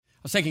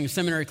I was taking a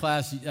seminary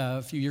class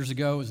a few years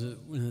ago. It was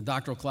in a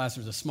doctoral class.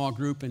 There was a small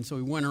group, and so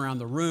we went around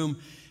the room,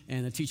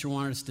 and the teacher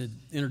wanted us to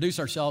introduce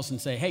ourselves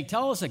and say, hey,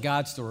 tell us a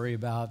God story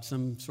about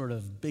some sort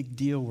of big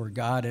deal where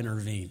God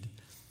intervened.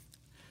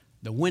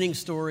 The winning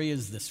story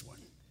is this one.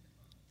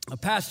 A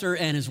pastor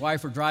and his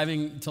wife were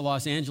driving to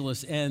Los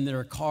Angeles, and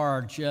their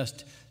car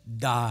just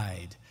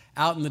died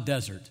out in the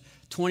desert,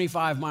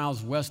 25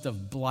 miles west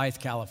of Blythe,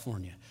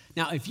 California.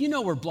 Now, if you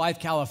know where Blythe,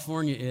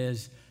 California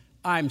is,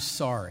 I'm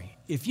sorry.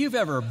 If you've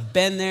ever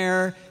been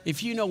there,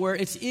 if you know where,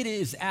 it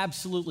is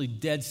absolutely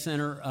dead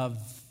center of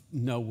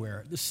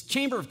nowhere. The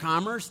Chamber of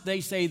Commerce, they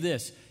say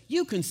this,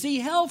 you can see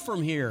hell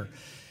from here.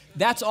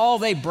 That's all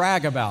they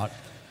brag about.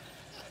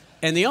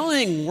 And the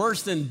only thing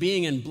worse than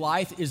being in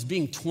Blythe is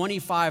being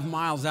 25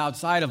 miles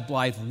outside of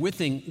Blythe,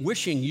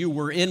 wishing you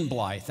were in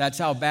Blythe. That's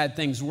how bad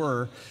things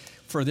were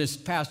for this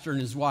pastor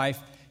and his wife.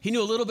 He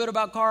knew a little bit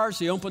about cars.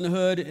 He opened the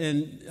hood,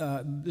 and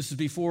this is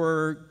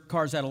before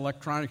cars had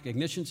electronic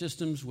ignition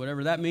systems,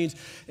 whatever that means.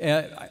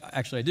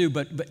 Actually, I do,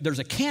 but there's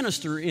a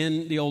canister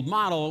in the old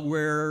model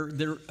where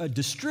a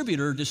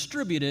distributor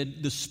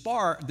distributed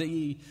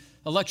the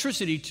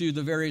electricity to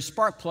the various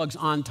spark plugs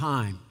on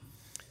time.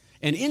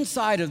 And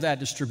inside of that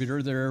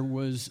distributor, there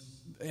was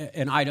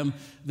an item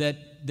that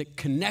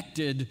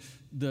connected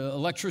the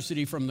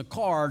electricity from the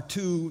car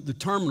to the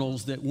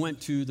terminals that went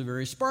to the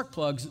various spark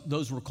plugs.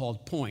 Those were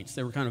called points.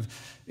 They were kind of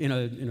in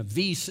a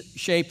V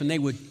shape, and they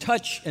would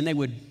touch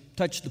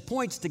the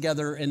points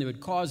together, and they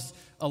would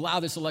allow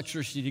this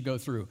electricity to go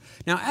through.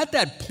 Now, at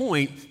that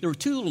point, there were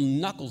two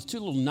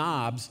little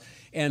knobs,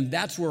 and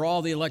that's where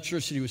all the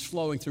electricity was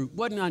flowing through. It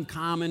wasn't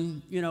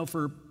uncommon,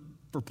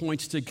 for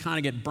points to kind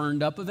of get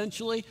burned up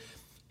eventually.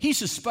 He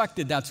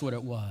suspected that's what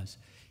it was.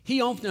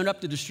 He opened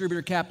up the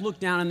distributor cap, looked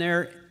down in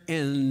there,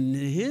 and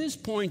his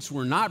points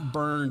were not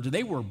burned.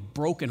 They were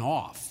broken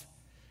off.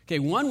 Okay,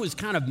 one was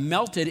kind of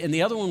melted, and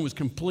the other one was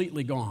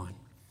completely gone.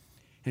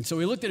 And so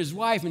he looked at his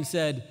wife and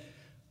said,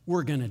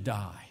 we're going to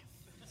die.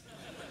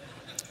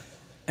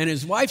 And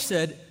his wife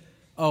said,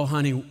 oh,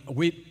 honey,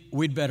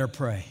 we'd better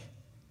pray.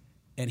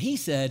 And he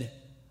said,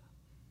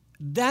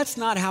 that's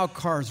not how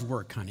cars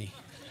work, honey.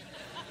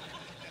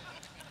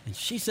 And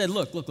she said,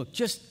 look,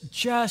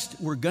 just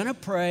we're going to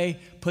pray,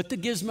 put the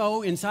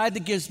gizmo inside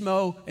the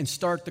gizmo, and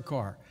start the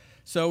car.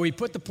 So he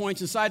put the points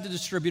inside the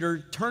distributor,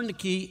 turned the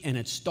key, and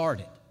it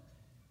started.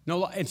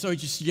 And so he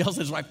just yells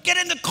at his wife, get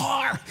in the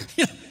car!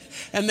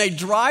 And they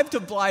drive to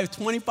Blythe,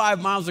 25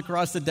 miles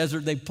across the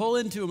desert. They pull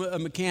into a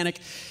mechanic,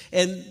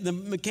 and the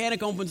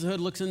mechanic opens the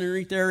hood, looks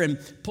underneath there, and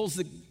pulls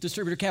the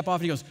distributor cap off,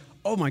 and he goes,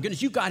 oh my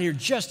goodness, you got here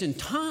just in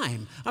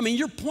time. I mean,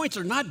 your points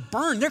are not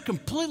burned. They're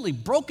completely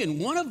broken.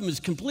 One of them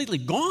is completely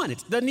gone.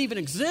 It doesn't even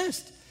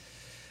exist.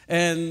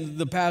 And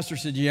the pastor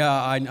said, yeah,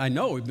 I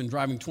know. We've been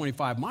driving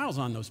 25 miles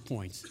on those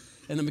points.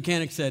 And the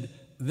mechanic said,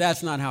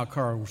 that's not how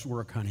cars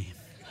work, honey.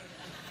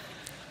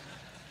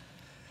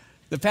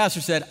 The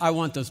pastor said, I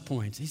want those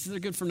points. He said, they're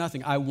good for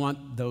nothing. I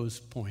want those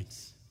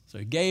points. So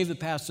he gave the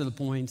pastor the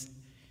points.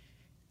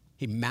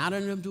 He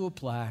mounted them to a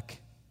plaque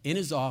in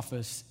his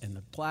office, and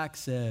the plaque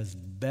says,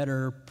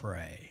 better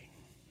pray.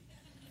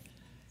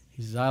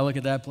 He says, I look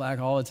at that plaque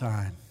all the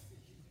time.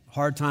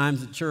 Hard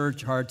times at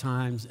church, hard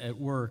times at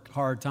work,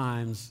 hard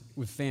times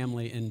with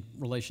family and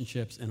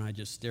relationships, and I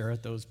just stare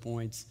at those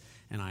points,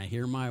 and I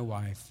hear my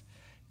wife.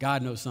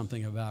 God knows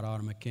something about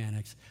auto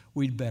mechanics.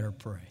 We'd better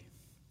pray.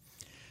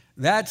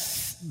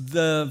 That's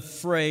the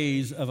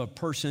phrase of a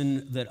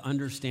person that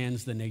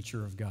understands the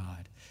nature of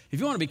God. If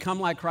you want to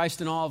become like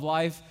Christ in all of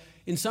life,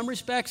 in some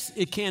respects,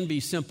 it can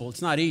be simple.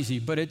 It's not easy,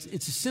 but it's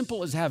as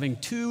simple as having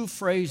two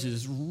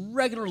phrases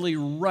regularly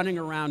running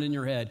around in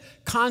your head,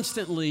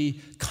 constantly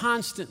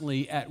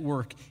at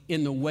work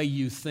in the way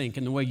you think,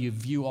 in the way you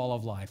view all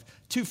of life.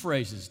 Two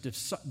phrases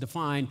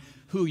define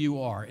who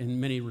you are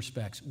in many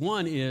respects.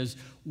 One is,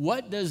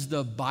 what does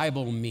the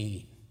Bible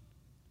mean?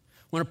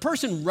 When a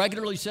person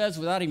regularly says,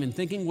 without even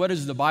thinking, what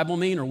does the Bible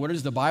mean or what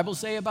does the Bible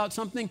say about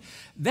something,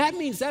 that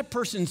means that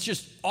person's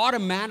just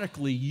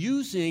automatically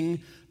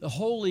using the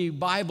Holy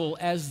Bible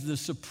as the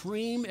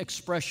supreme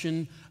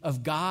expression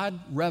of God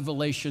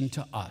revelation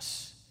to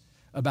us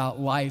about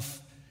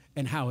life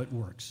and how it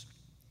works.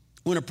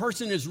 When a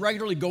person is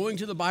regularly going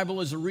to the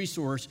Bible as a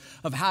resource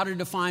of how to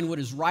define what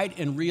is right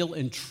and real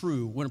and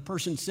true, when a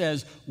person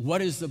says, what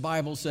does the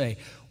Bible say?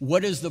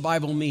 What does the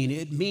Bible mean?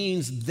 It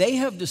means they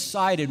have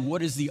decided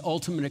what is the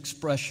ultimate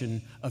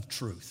expression of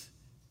truth.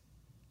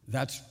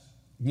 That's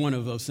one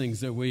of those things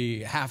that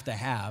we have to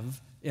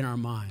have in our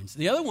minds.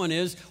 The other one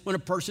is when a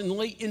person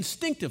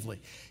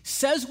instinctively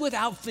says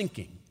without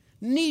thinking,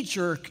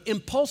 knee-jerk,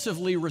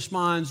 impulsively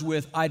responds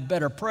with, I'd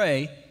better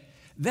pray.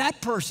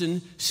 That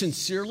person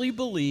sincerely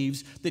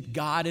believes that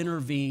God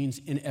intervenes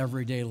in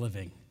everyday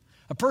living.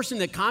 A person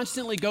that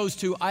constantly goes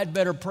to, I'd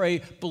better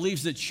pray,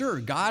 believes that, sure,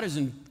 God is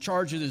in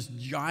charge of this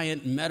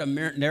giant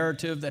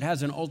meta-narrative that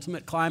has an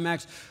ultimate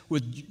climax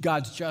with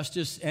God's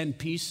justice and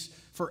peace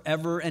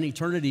forever and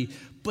eternity.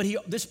 But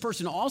this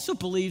person also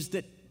believes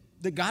that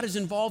God is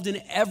involved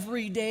in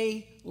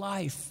everyday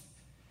life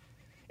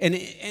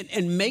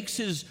and makes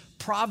his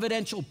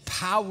providential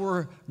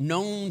power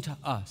known to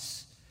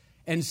us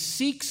and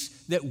seeks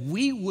that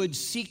we would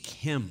seek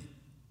him.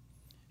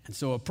 And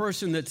so a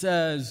person that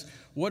says,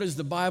 what does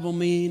the Bible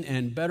mean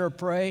and better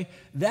pray,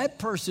 that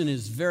person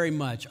is very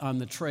much on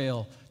the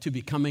trail to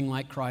becoming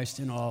like Christ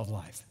in all of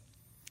life.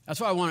 That's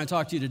why I want to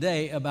talk to you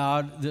today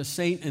about the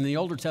saint in the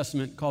Old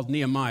Testament called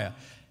Nehemiah.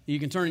 You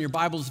can turn in your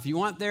Bibles if you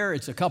want there.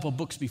 It's a couple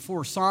books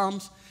before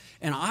Psalms.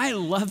 And I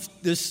love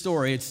this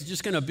story. It's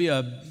just going to be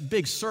a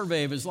big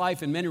survey of his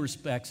life in many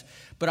respects.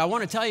 But I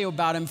want to tell you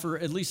about him for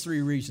at least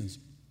three reasons.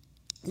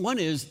 One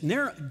is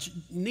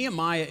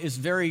Nehemiah is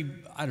very,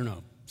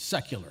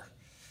 secular.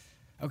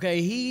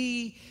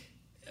 Okay,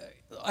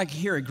 like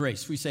here at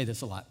Grace, we say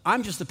this a lot.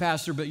 I'm just the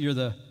pastor, but you're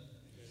the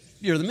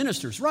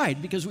ministers, right?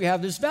 Because we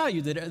have this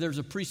value that there's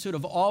a priesthood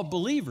of all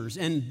believers,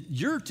 and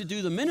you're to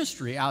do the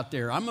ministry out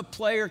there. I'm a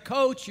player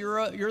coach.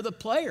 You're the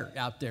player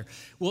out there.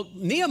 Well,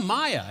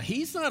 Nehemiah,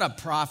 he's not a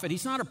prophet.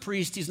 He's not a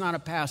priest. He's not a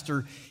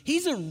pastor.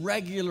 He's a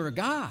regular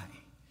guy.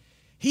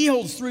 He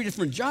holds 3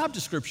 different job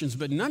descriptions,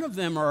 but none of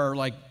them are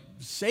like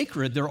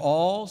sacred. They're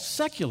all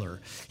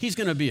secular. He's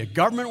going to be a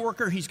government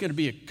worker. He's going to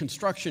be a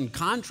construction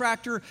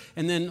contractor,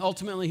 and then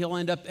ultimately he'll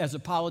end up as a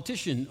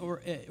politician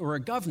or a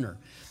governor.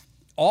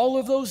 All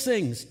of those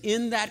things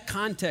in that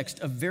context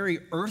of very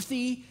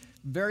earthy,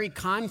 very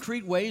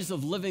concrete ways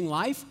of living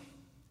life.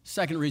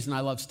 Second reason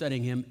I love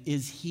studying him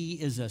is he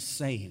is a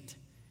saint.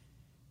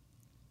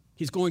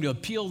 He's going to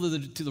appeal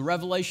to the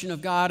revelation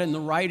of God and the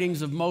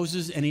writings of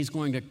Moses, and he's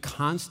going to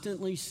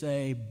constantly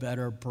say,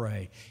 better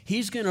pray.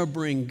 He's going to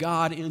bring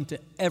God into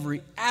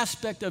every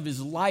aspect of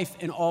his life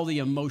and all the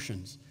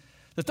emotions.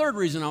 The third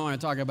reason I want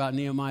to talk about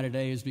Nehemiah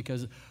today is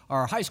because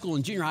our high school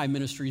and junior high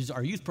ministries,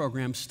 our youth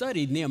program,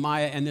 studied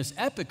Nehemiah and this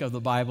epic of the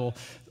Bible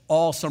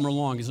all summer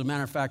long. As a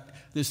matter of fact,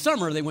 this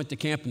summer they went to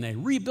camp and they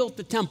rebuilt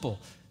the temple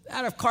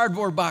out of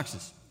cardboard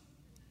boxes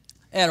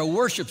at a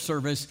worship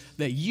service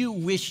that you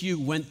wish you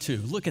went to.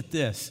 Look at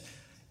this.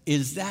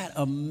 Is that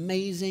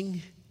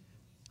amazing?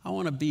 I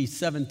want to be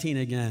 17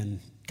 again.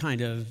 Kind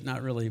of,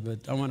 not really,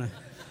 but I want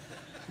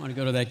to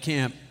go to that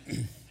camp.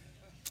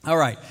 All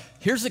right,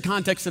 here's the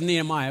context of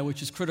Nehemiah,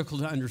 which is critical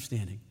to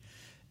understanding.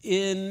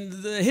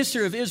 In the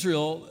history of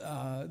Israel,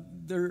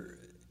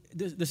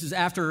 this is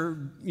after,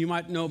 you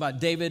might know about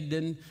David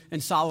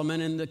and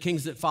Solomon and the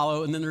kings that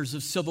follow, and then there's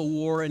a civil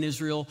war in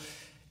Israel.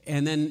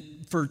 And then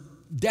for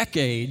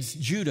decades,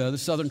 Judah, the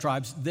southern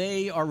tribes,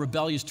 they are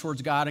rebellious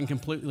towards God and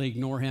completely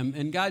ignore him.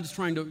 And God's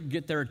trying to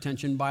get their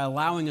attention by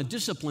allowing a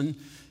discipline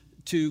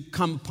to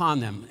come upon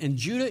them. And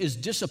Judah is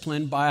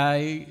disciplined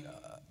by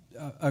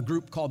a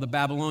group called the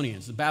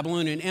Babylonians. The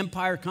Babylonian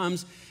Empire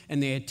comes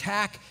and they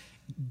attack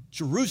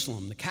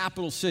Jerusalem, the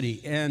capital city.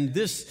 And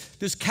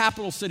this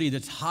capital city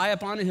that's high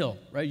up on a hill,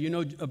 right? You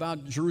know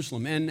about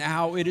Jerusalem and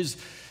how it is,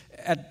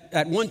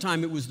 at one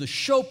time, it was the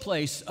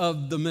showplace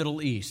of the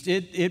Middle East.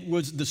 It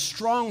was the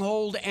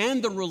stronghold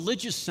and the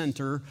religious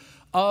center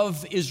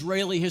of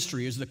Israeli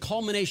history. It was the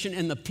culmination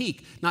and the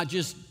peak, not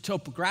just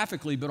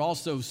topographically, but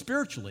also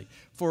spiritually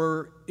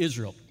for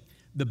Israel.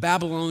 The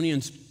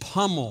Babylonians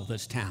pummel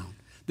this town.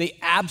 They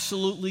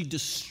absolutely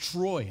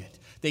destroy it.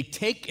 They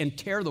take and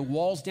tear the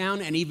walls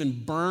down and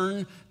even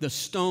burn the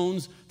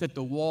stones that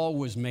the wall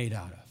was made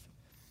out of.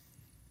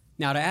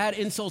 Now, to add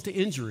insult to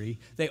injury,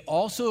 they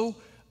also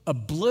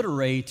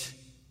obliterate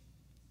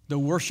the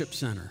worship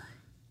center,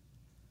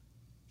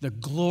 the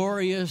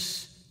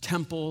glorious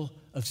temple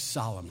of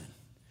Solomon.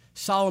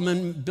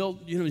 Solomon built,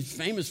 he's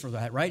famous for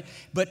that, right?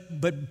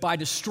 But by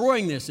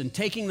destroying this and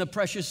taking the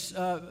precious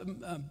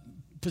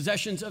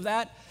possessions of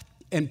that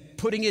and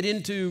putting it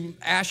into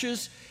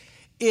ashes,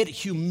 it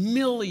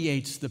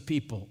humiliates the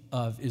people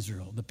of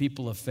Israel, the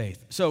people of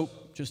faith. So,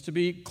 just to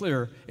be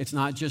clear, it's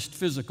not just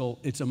physical,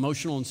 it's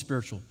emotional and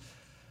spiritual.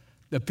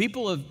 The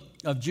people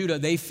of Judah,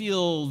 they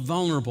feel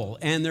vulnerable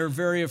and they're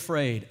very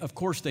afraid. Of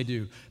course they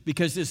do.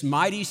 Because this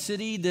mighty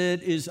city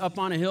that is up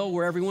on a hill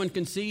where everyone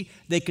can see,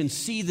 they can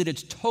see that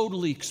it's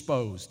totally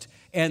exposed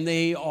and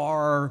they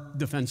are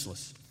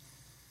defenseless.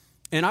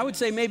 And I would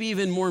say maybe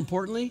even more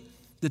importantly,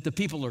 that the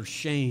people are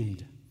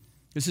shamed.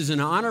 This is an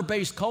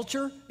honor-based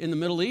culture in the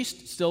Middle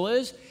East, still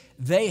is.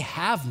 They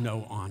have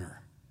no honor.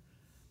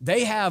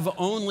 They have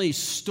only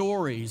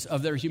stories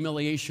of their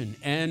humiliation.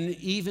 And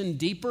even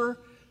deeper,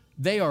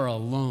 they are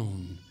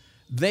alone.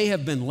 They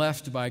have been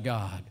left by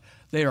God.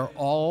 They are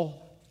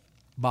all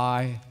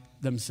by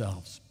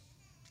themselves.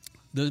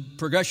 The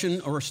progression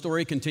or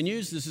story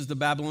continues. This is the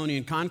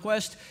Babylonian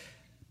conquest.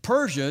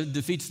 Persia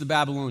defeats the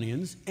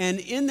Babylonians, and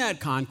in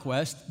that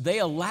conquest, they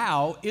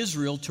allow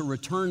Israel to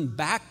return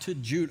back to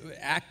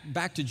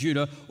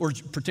Judah, or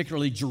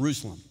particularly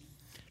Jerusalem.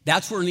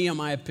 That's where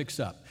Nehemiah picks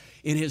up.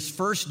 In his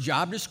first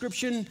job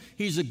description,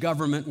 he's a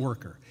government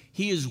worker.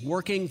 He is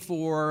working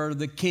for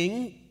the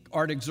king,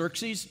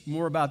 Artaxerxes,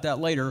 more about that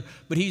later,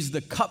 but he's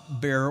the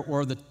cupbearer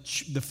or the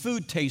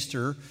food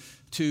taster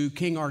to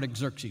King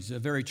Artaxerxes, a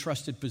very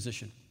trusted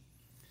position.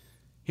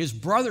 His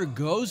brother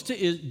goes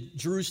to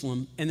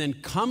Jerusalem and then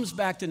comes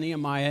back to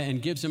Nehemiah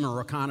and gives him a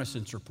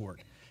reconnaissance report.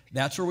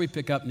 That's where we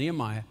pick up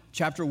Nehemiah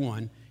chapter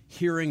 1.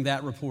 hearing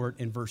that report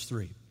in verse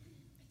 3.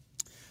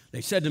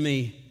 They said to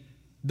me,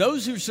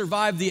 "Those who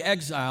survived the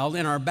exile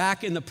and are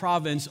back in the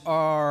province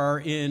are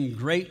in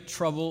great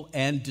trouble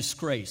and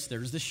disgrace."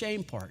 There's the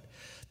shame part.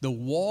 "The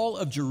wall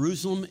of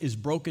Jerusalem is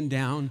broken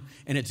down,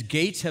 and its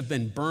gates have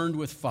been burned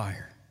with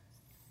fire."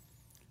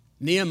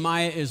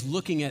 Nehemiah is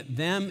looking at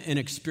them and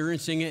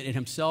experiencing it in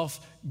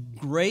himself,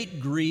 great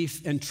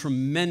grief and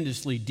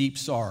tremendously deep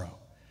sorrow.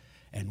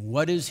 And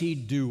what does he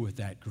do with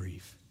that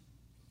grief?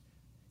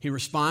 He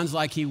responds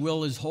like he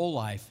will his whole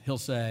life. He'll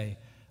say,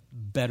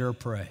 "Better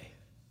pray."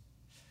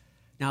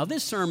 Now,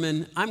 this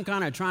sermon, I'm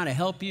kind of trying to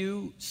help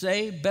you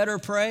say better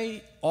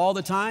pray all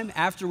the time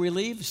after we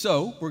leave.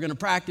 So we're going to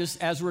practice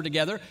as we're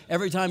together.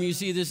 Every time you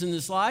see this in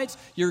the slides,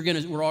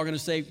 we're all going to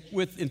say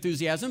with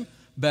enthusiasm,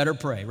 "Better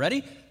pray."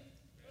 Ready?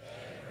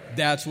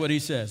 That's what he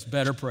says,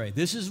 better pray.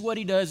 This is what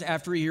he does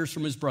after he hears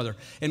from his brother.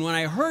 "And when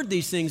I heard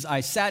these things,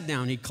 I sat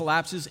down," he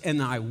collapses, "and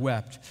I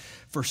wept.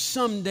 For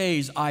some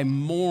days I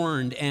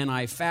mourned and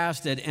I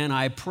fasted and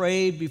I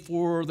prayed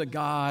before the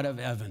God of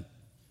heaven."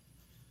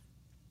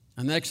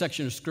 And the next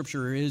section of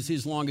scripture is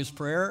his longest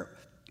prayer.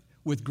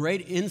 With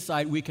great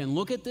insight, we can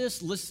look at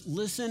this,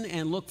 listen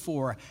and look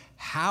for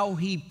how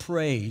he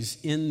prays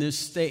in this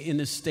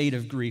state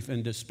of grief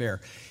and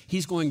despair.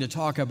 He's going to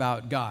talk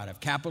about God. I've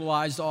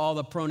capitalized all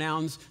the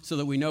pronouns so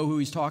that we know who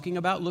he's talking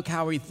about. Look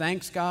how he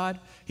thanks God,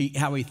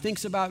 how he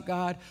thinks about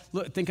God.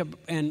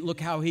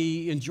 Look how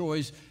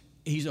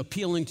he's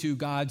appealing to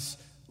God's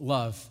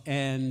love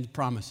and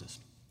promises.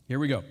 Here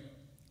we go.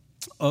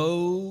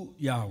 "O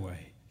Yahweh,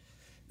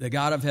 the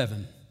God of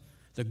heaven,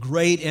 the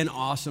great and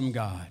awesome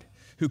God,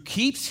 who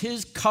keeps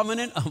his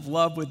covenant of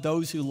love with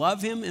those who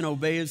love him and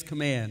obey his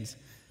commands.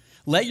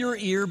 Let your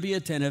ear be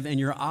attentive and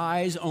your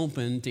eyes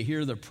open to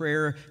hear the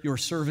prayer your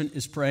servant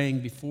is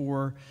praying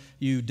before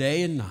you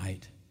day and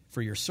night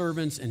for your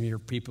servants and your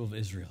people of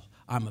Israel."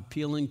 I'm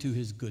appealing to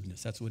his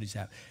goodness. That's what he's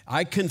having.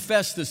 "I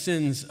confess the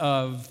sins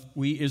of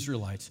we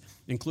Israelites,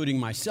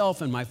 including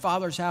myself and my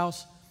father's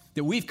house,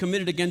 that we've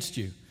committed against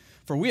you.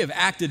 For we have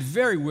acted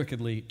very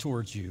wickedly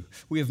towards you.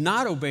 We have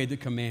not obeyed the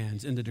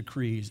commands and the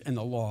decrees and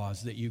the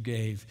laws that you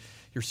gave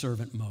your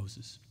servant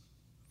Moses."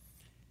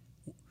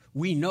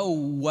 We know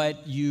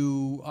what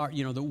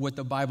what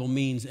the Bible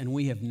means, and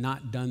we have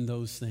not done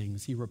those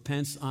things. He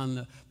repents on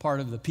the part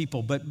of the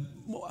people. But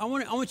I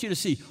want you to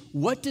see,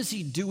 what does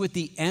he do with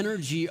the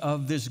energy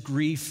of this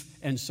grief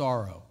and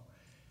sorrow?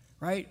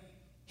 Right?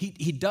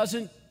 He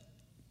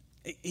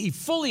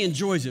fully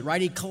enjoys it,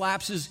 right? He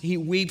collapses, he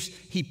weeps,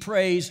 he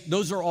prays.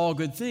 Those are all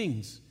good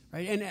things,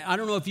 right? And I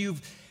don't know if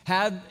you've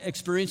had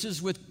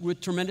experiences with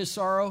tremendous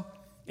sorrow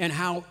and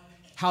how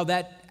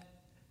that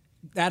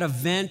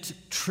event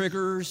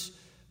triggers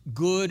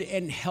good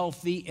and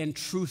healthy and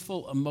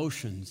truthful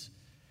emotions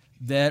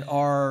that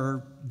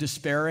are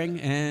despairing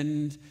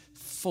and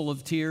full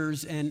of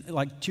tears and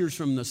like tears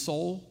from the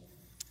soul.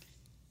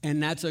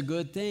 And that's a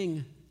good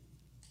thing.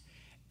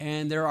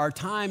 And there are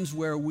times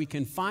where we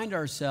can find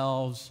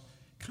ourselves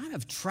kind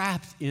of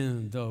trapped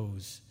in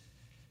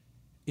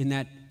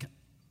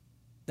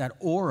that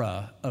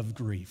aura of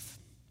grief.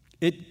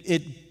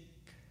 The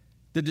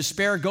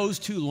despair goes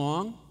too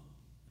long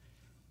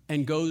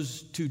and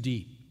goes too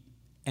deep.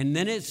 And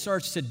then it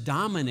starts to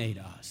dominate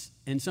us.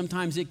 And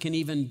sometimes it can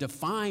even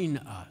define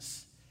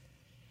us.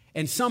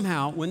 And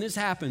somehow, when this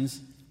happens,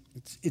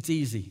 it's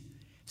easy.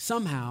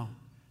 Somehow,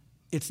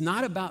 it's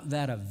not about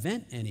that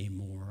event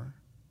anymore.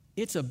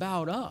 It's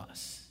about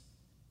us.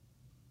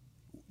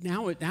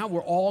 Now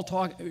we're all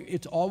talking,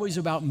 it's always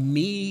about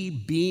me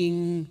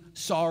being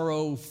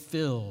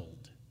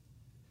sorrow-filled.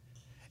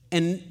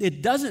 And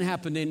it doesn't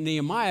happen in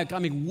Nehemiah. I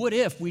mean, what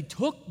if we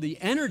took the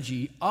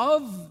energy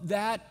of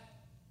that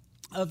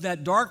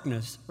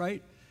darkness,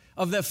 right?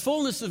 Of that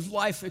fullness of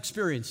life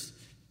experience,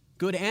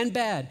 good and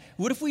bad.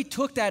 What if we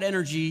took that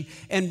energy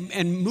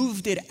and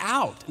moved it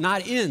out,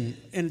 not in?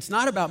 And it's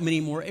not about me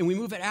anymore. And we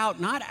move it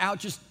out, not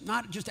just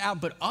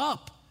out, but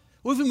up.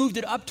 What if we moved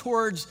it up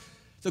towards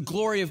the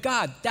glory of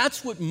God?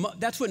 That's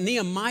what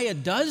Nehemiah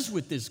does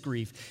with this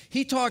grief.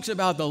 He talks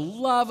about the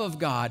love of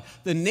God,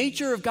 the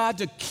nature of God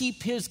to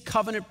keep his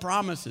covenant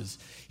promises.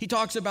 He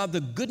talks about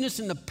the goodness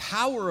and the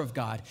power of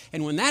God.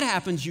 And when that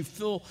happens, you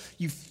feel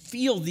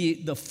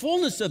the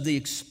fullness of the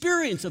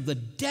experience of the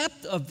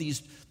depth of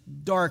these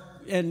dark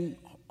and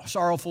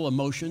sorrowful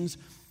emotions,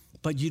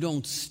 but you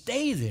don't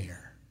stay there.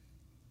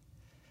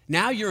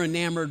 Now you're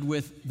enamored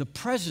with the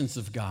presence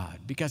of God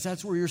because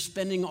that's where you're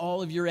spending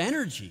all of your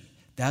energy.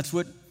 That's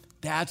what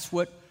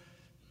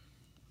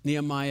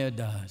Nehemiah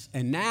does.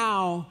 And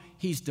now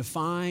he's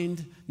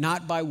defined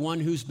not by one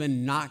who's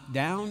been knocked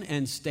down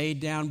and stayed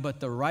down, but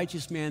the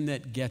righteous man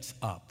that gets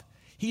up.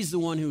 He's the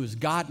one who has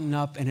gotten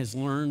up and has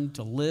learned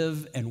to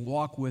live and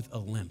walk with a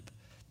limp.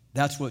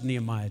 That's what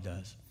Nehemiah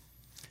does.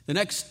 The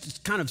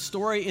next kind of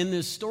story in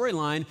this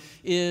storyline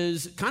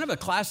is kind of a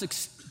classic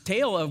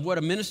tale of what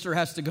a minister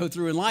has to go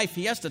through in life.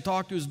 He has to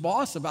talk to his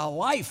boss about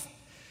life.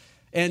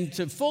 And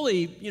to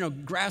fully,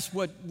 grasp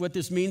what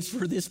this means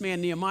for this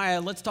man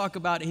Nehemiah, let's talk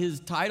about his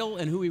title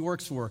and who he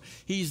works for.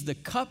 He's the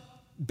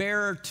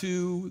cupbearer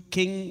to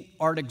King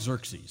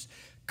Artaxerxes.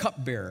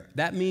 Cupbearer.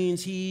 That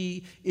means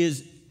he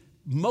is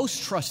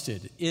most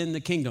trusted in the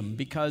kingdom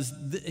because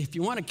if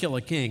you want to kill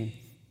a king,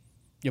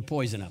 you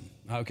poison him.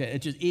 Okay,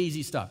 it's just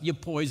easy stuff. You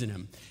poison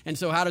him. And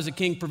so how does a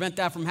king prevent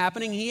that from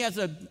happening? He has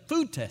a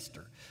food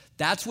tester.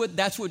 That's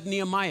what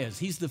Nehemiah is.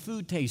 He's the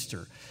food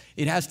taster.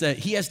 He has to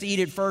eat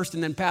it first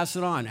and then pass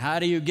it on. How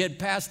do you get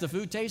past the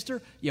food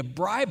taster? You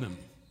bribe him,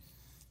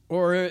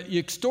 or you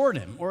extort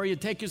him, or you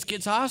take his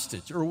kids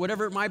hostage, or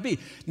whatever it might be.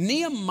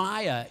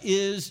 Nehemiah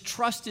is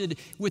trusted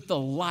with the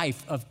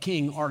life of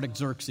King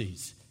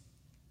Artaxerxes.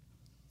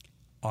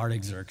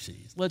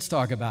 Artaxerxes. Let's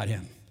talk about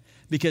him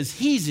because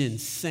he's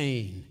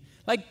insane.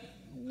 Like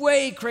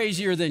way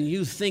crazier than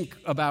you think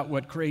about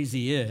what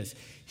crazy is.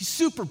 He's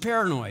super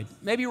paranoid,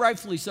 maybe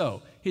rightfully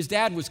so. His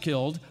dad was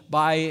killed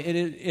by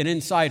an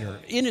insider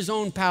in his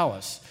own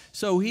palace.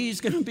 So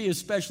he's going to be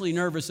especially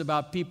nervous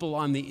about people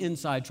on the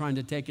inside trying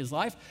to take his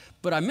life.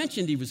 But I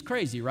mentioned he was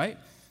crazy, right?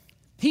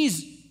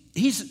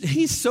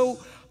 He's so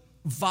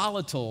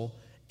volatile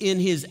in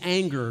his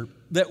anger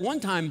that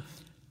one time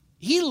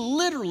he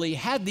literally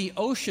had the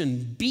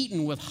ocean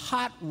beaten with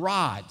hot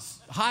rods,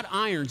 hot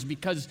irons,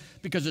 because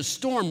a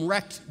storm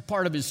wrecked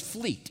part of his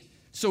fleet.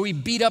 So he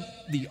beat up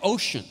the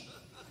ocean.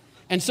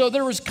 And so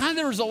there was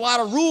a lot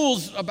of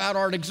rules about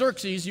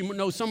Artaxerxes. You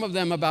know some of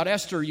them about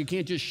Esther. You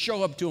can't just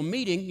show up to a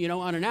meeting,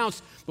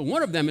 unannounced. But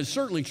one of them is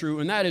certainly true,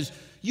 and that is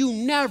you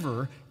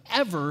never,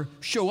 ever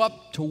show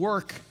up to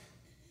work,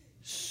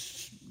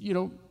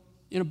 in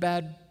a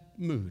bad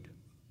mood.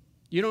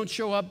 You don't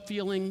show up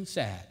feeling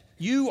sad.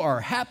 You are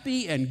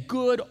happy and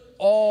good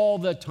all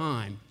the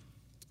time.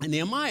 And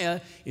Nehemiah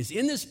is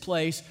in this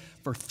place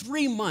for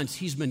 3 months.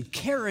 He's been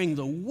carrying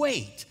the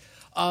weight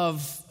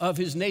of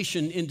his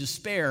nation in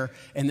despair,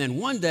 and then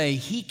one day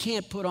he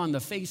can't put on the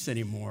face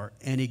anymore,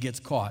 and he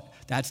gets caught.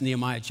 That's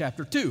Nehemiah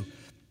chapter 2. In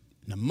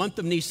the month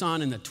of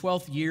Nisan, in the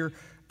 12th year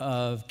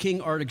of King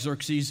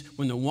Artaxerxes,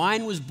 when the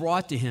wine was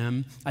brought to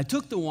him, I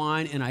took the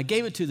wine and I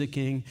gave it to the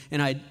king,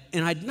 and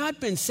I'd not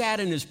been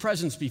sad in his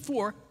presence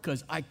before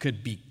because I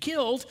could be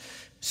killed.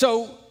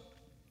 So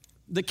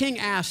the king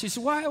asked, he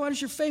said, why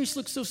does your face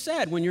look so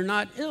sad when you're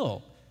not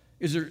ill?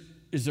 Is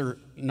there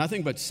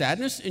nothing but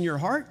sadness in your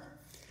heart?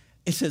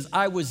 It says,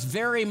 I was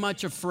very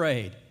much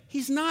afraid.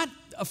 He's not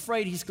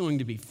afraid he's going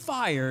to be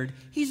fired.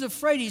 He's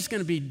afraid he's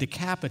going to be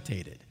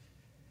decapitated.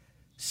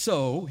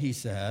 So, he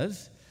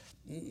says,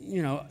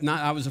 not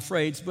I was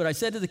afraid, but I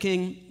said to the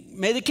king,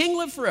 may the king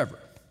live forever.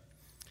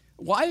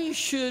 Why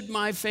should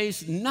my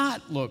face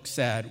not look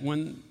sad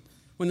when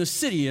the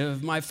city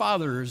of my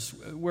fathers,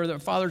 where their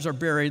fathers are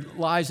buried,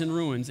 lies in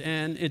ruins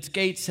and its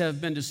gates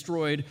have been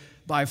destroyed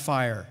by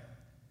fire?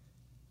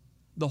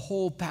 The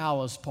whole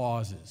palace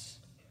pauses.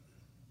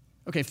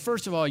 Okay,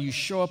 first of all, you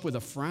show up with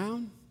a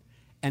frown,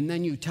 and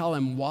then you tell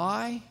him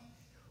why.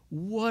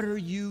 What are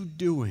you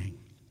doing?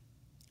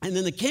 And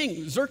then the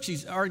king,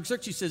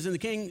 Artaxerxes says, and the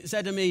king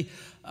said to me,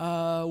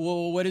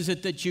 well, what is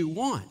it that you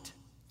want?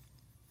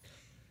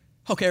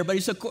 Okay,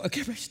 everybody,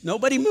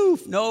 nobody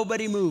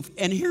move.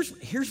 And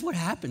here's what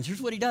happens.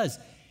 Here's what he does.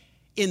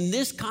 In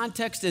this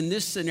context, in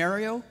this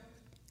scenario,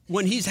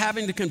 when he's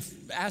having to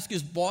ask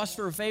his boss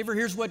for a favor,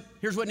 here's what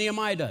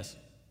Nehemiah does.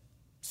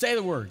 Say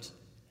the words.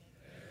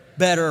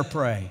 Better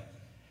pray.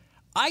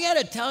 I got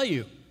to tell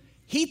you,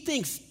 he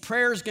thinks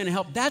prayer is going to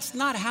help. That's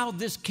not how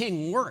this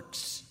king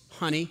works,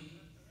 honey.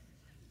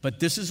 But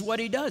this is what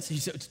he does. He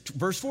says,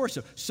 verse 4,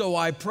 so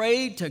I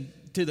prayed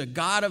to the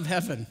God of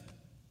heaven.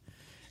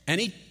 And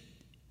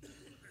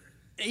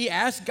he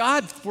asked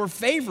God for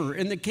favor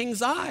in the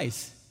king's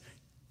eyes.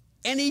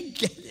 And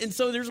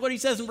so there's what he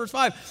says in verse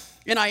 5.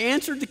 And I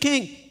answered the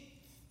king,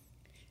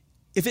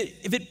 if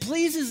it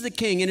pleases the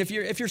king, and if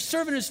your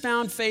servant has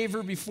found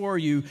favor before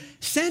you,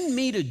 send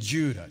me to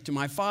Judah, to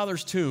my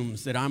father's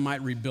tombs, that I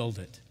might rebuild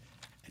it.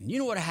 And you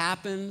know what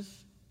happens?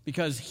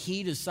 Because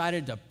he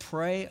decided to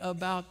pray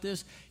about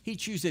this, he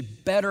chooses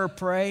better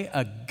pray,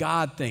 a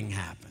God thing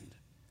happened.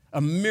 A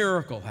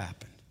miracle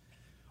happened.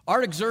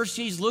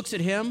 Artaxerxes looks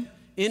at him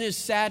in his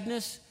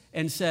sadness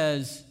and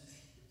says,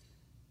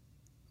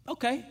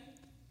 okay,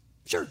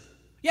 sure,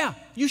 yeah,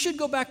 you should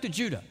go back to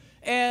Judah.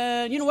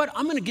 And you know what?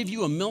 I'm going to give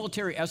you a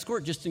military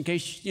escort just in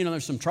case,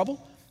 there's some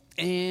trouble.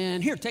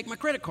 And here, take my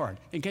credit card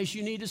in case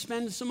you need to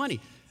spend some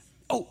money.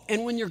 Oh,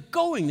 and when you're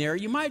going there,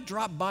 you might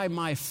drop by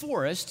my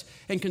forest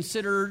and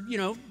consider,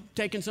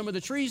 taking some of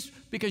the trees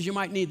because you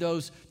might need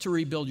those to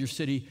rebuild your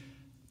city.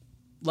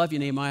 Love you,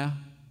 Nehemiah.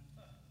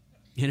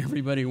 And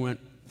everybody went,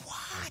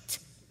 what?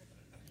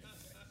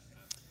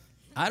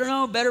 I don't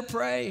know, better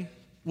pray.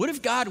 What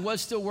if God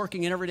was still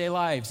working in everyday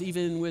lives,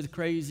 even with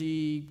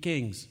crazy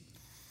kings?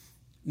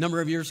 A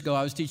number of years ago,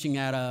 I was teaching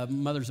at a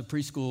Mothers of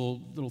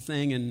Preschool little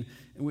thing, and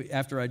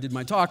after I did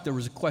my talk, there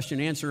was a question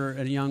and answer,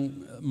 and a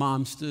young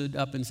mom stood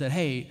up and said,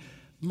 hey,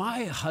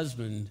 my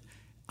husband,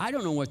 I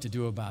don't know what to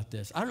do about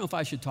this. I don't know if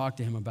I should talk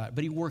to him about it,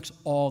 but he works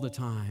all the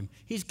time.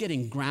 He's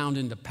getting ground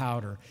into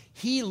powder.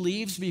 He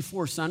leaves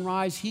before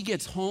sunrise. He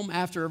gets home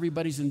after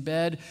everybody's in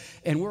bed,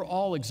 and we're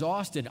all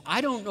exhausted.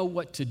 I don't know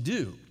what to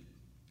do.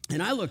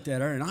 And I looked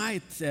at her and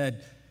I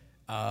said,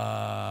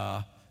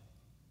 and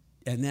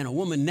then a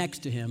woman next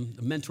to him,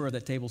 the mentor at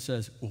that table,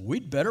 says, well,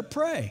 we'd better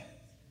pray.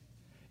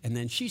 And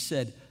then she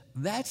said,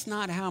 that's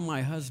not how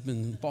my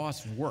husband's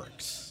boss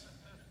works.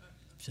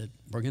 She said,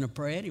 we're going to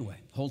pray anyway.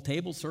 Whole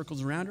table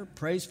circles around her,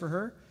 prays for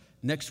her.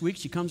 Next week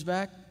she comes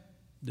back.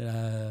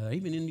 I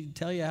even didn't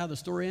tell you how the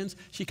story ends.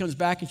 She comes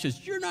back and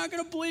says, you're not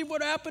going to believe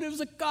what happened. It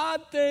was a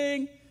God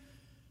thing.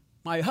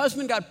 My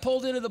husband got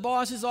pulled into the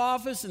boss's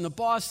office, and the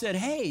boss said,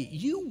 hey,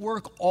 you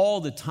work all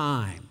the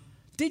time.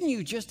 Didn't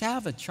you just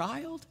have a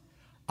child?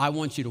 I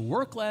want you to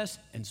work less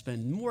and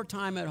spend more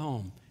time at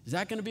home. Is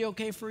that going to be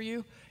okay for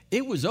you?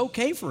 It was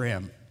okay for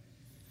him.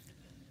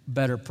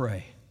 Better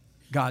pray.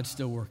 God's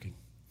still working.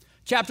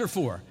 Chapter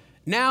 4.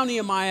 Now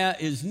Nehemiah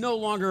is no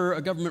longer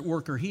a government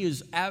worker.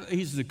 He's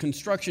the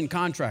construction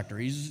contractor.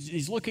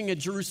 He's looking at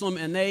Jerusalem,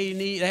 and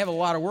they have a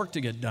lot of work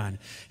to get done.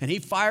 And he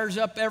fires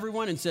up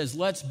everyone and says,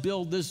 let's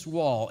build this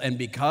wall. And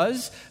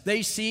because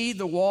they see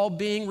the wall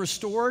being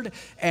restored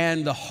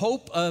and the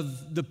hope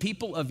of the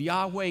people of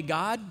Yahweh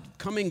God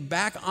coming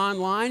back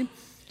online,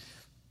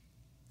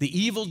 the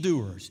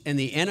evildoers and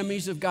the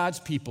enemies of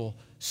God's people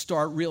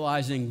start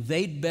realizing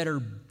they'd better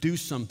do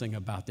something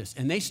about this.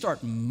 And they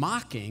start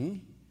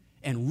mocking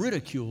and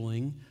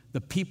ridiculing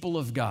the people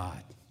of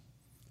God.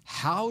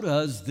 How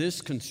does this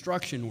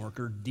construction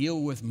worker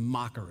deal with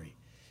mockery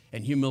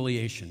and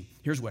humiliation?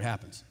 Here's what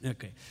happens.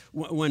 Okay,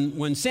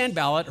 when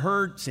Sanballat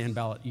heard,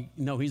 Sanballat, you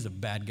know he's a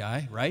bad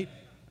guy, right?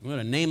 With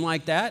a name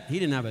like that, he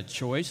didn't have a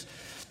choice.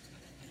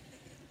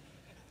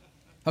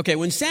 Okay,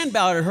 when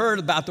Sanballat heard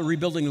about the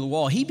rebuilding of the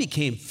wall, he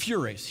became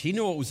furious. He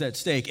knew what was at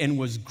stake and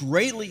was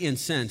greatly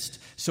incensed.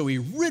 So he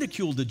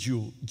ridiculed the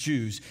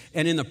Jews.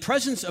 And in the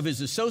presence of his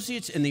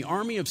associates in the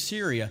army of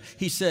Syria,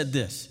 he said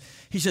this.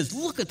 He says,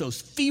 look at those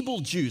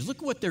feeble Jews. Look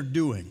at what they're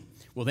doing.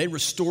 Will they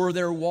restore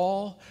their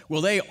wall?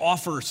 Will they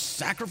offer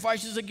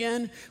sacrifices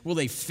again? Will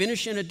they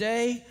finish in a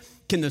day?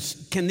 Can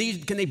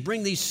they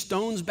bring these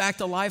stones back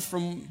to life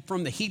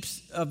from the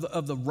heaps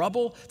of the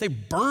rubble? They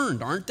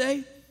burned, aren't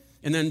they?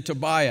 And then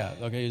Tobiah,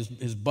 okay,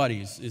 his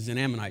buddies, is an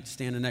Ammonite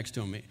standing next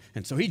to him.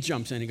 And so he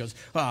jumps in. He goes,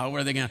 what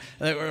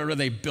are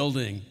they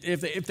building?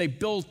 If what they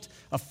built,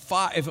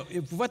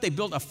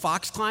 a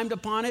fox climbed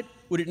upon it,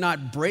 would it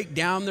not break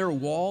down their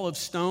wall of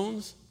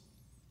stones?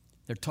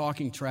 They're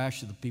talking trash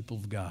to the people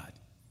of God.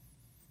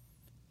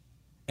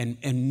 And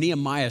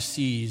Nehemiah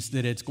sees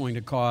that it's going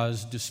to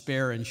cause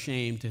despair and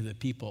shame to the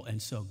people.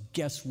 And so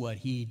guess what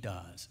he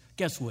does?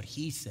 Guess what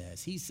he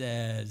says? He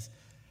says,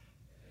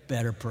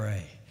 better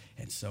pray.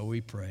 And so he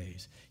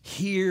prays,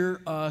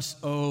 hear us,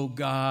 O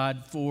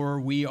God, for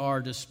we are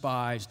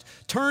despised.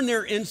 Turn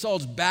their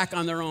insults back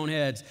on their own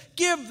heads.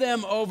 Give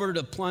them over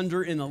to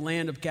plunder in the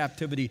land of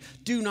captivity.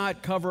 Do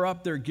not cover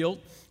up their guilt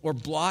or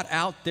blot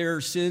out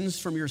their sins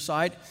from your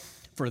sight,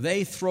 for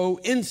they throw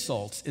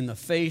insults in the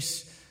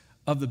face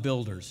of the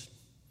builders.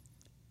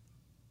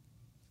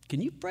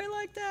 Can you pray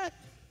like that?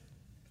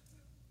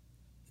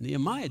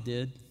 Nehemiah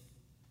did,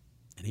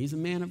 and he's a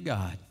man of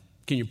God.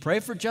 Can you pray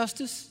for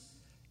justice?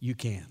 You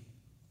can.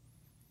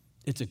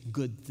 It's a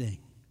good thing.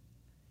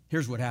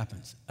 Here's what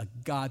happens. A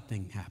God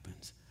thing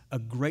happens. A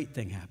great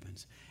thing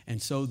happens.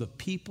 And so the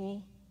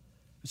people,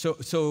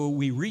 so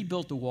we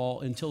rebuilt the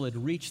wall until it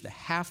reached the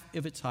half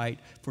of its height,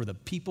 for the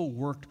people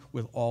worked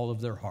with all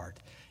of their heart.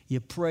 You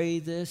pray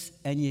this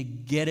and you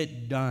get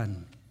it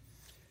done.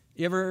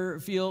 You ever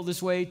feel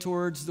this way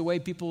towards the way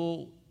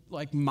people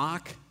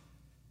mock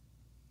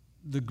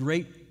the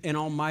great and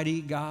almighty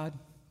God?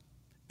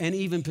 And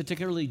even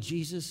particularly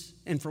Jesus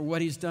and for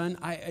what he's done?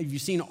 Have you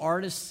seen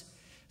artists?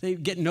 They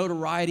get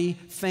notoriety,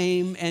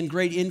 fame, and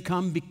great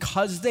income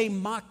because they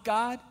mock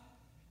God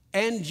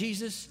and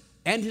Jesus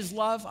and his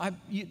love.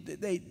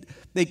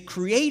 They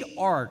create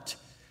art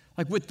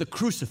like with the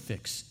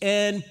crucifix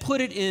and put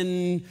it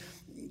in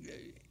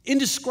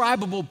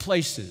indescribable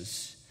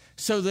places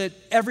so that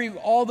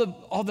all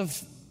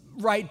the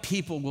right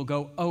people will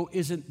go, oh,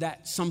 isn't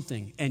that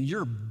something? And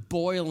you're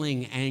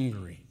boiling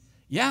angry.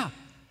 Yeah,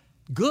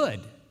 good.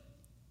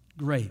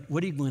 Great.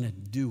 What are you going to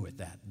do with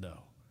that, though?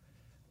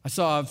 I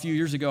saw a few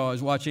years ago, I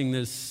was watching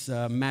this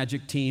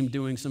magic team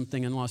doing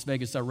something in Las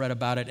Vegas. I read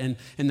about it, and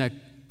the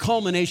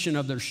culmination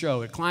of their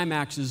show, it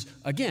climaxes,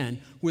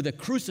 again, with a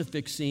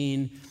crucifix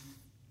scene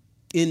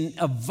in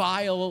a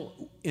vile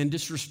and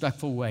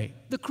disrespectful way.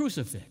 The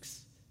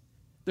crucifix,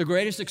 the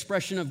greatest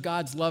expression of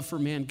God's love for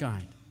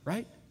mankind,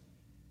 right?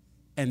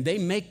 And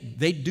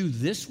they do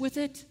this with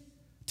it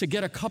to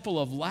get a couple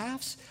of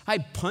laughs. I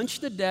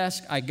punched the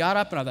desk, I got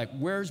up, and I was like,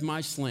 where's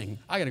my sling?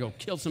 I got to go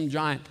kill some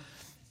giant.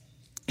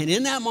 And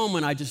in that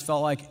moment, I just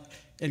felt like,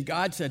 and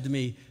God said to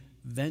me,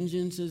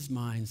 vengeance is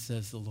mine,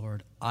 says the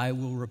Lord. I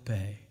will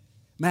repay.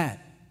 Matt,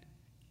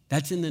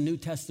 that's in the New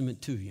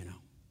Testament too, you know.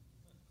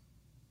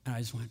 And I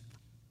just went,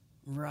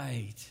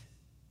 right.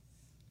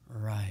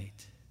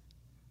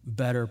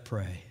 Better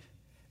pray.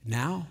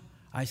 Now,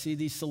 I see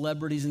these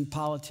celebrities and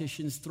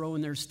politicians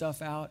throwing their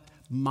stuff out,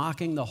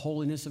 mocking the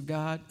holiness of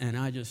God, and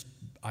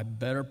I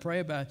better pray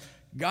about it.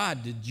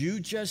 God, did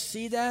you just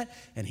see that?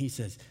 And he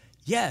says,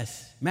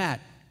 Yes, Matt,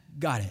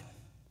 got it.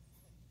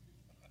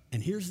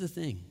 And here's the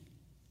thing.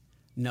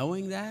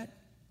 Knowing that,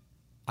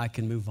 I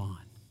can move on.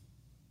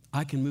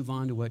 I can move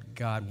on to what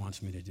God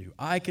wants me to do.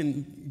 I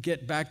can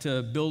get back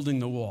to building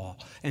the wall.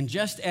 And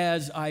just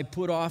as I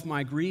put off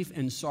my grief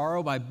and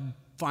sorrow by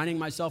finding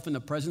myself in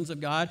the presence of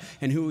God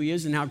and who he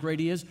is and how great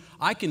he is,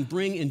 I can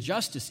bring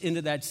injustice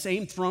into that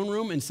same throne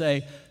room and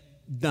say,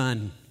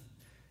 done.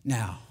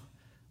 Now,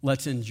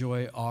 let's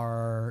enjoy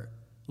our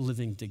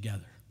living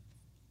together,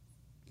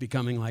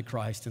 becoming like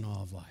Christ in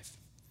all of life.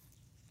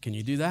 Can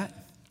you do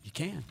that? You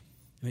can.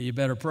 Well, you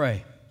better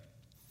pray.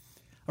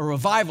 A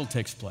revival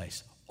takes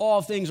place.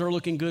 All things are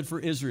looking good for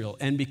Israel.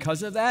 And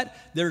because of that,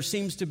 there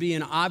seems to be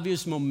an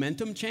obvious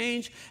momentum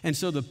change. And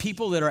so the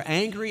people that are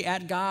angry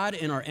at God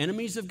and are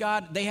enemies of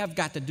God, they have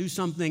got to do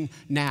something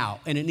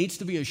now. And it needs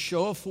to be a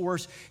show of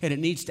force, and it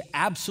needs to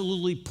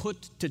absolutely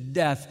put to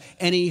death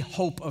any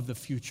hope of the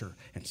future.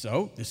 And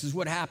so this is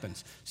what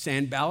happens.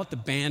 Sanballat,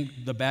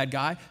 the bad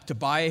guy,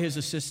 Tobiah, his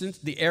assistant,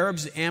 the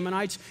Arabs, the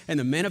Ammonites, and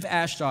the men of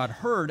Ashdod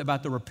heard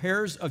about the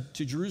repairs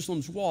to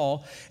Jerusalem's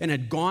wall and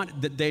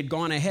that they'd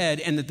gone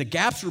ahead and that the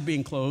gaps were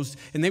being closed.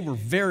 And they were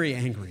very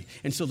angry.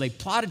 And so they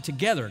plotted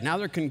together. Now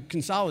they're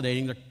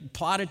consolidating. They're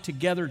plotted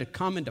together to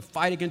come and to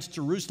fight against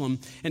Jerusalem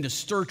and to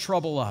stir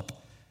trouble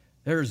up.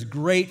 There's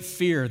great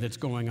fear that's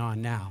going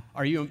on now.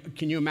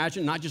 Can you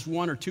imagine? Not just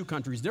one or two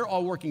countries. They're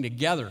all working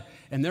together,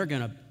 and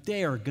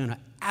they are gonna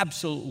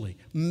absolutely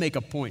make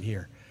a point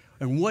here.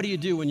 And what do you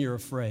do when you're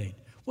afraid?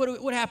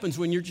 What happens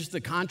when you're just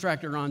the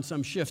contractor on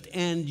some shift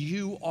and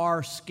you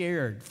are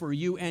scared for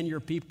you and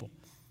your people?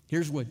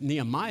 Here's what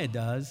Nehemiah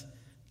does.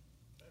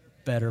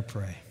 Better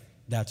pray.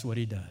 That's what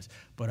he does.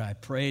 But I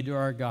prayed to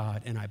our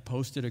God, and I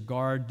posted a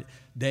guard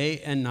day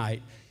and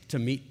night to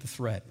meet the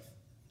threat.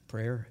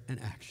 Prayer and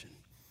action.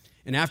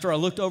 And after I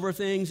looked over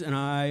things, and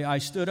I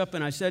stood up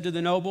and I said to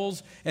the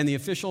nobles and the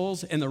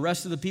officials and the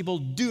rest of the people,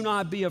 do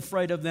not be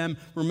afraid of them.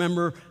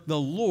 Remember the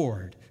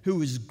Lord,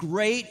 who is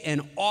great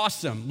and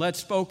awesome.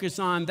 Let's focus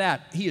on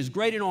that. He is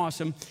great and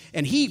awesome,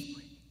 and he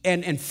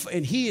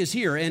is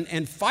here,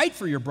 and fight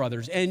for your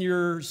brothers and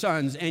your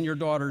sons and your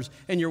daughters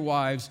and your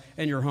wives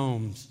and your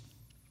homes.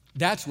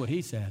 That's what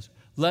he says.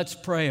 Let's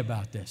pray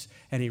about this.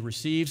 And he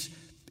receives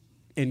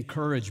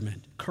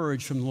encouragement,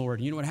 courage from the Lord.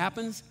 And you know what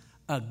happens?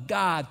 A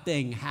God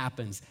thing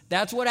happens.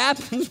 That's what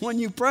happens when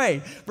you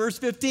pray. Verse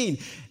 15,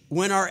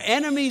 when our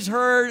enemies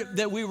heard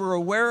that we were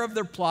aware of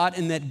their plot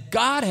and that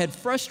God had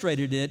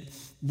frustrated it,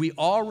 we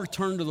all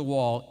returned to the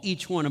wall,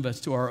 each one of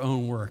us to our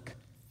own work.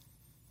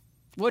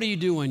 What do you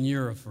do when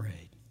you're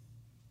afraid?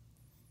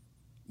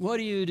 What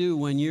do you do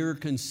when you're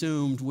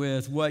consumed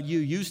with what you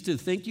used to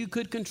think you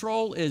could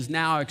control is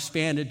now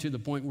expanded to the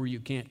point where you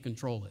can't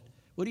control it?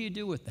 What do you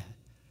do with that?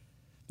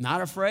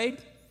 Not afraid?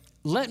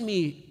 Let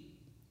me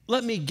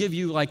give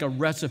you like a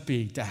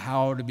recipe to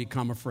how to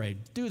become afraid.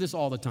 Do this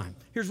all the time.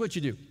 Here's what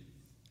you do.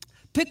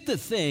 Pick the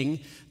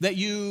thing that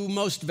you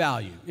most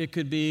value. It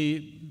could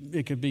be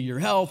your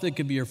health, it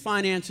could be your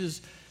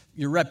finances,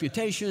 your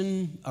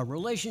reputation, a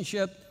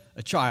relationship,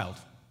 a child.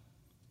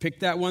 Pick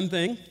that one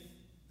thing.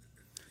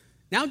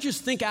 Now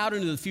just think out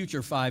into the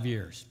future 5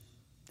 years.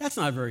 That's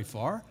not very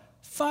far.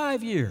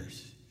 5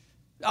 years.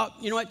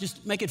 You know what?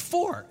 Just make it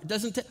 4. It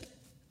doesn't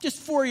just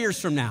 4 years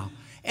from now.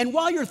 And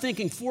while you're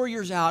thinking 4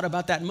 years out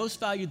about that most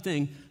valued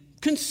thing,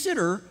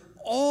 consider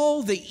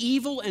all the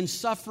evil and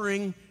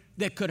suffering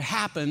that could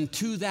happen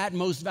to that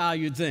most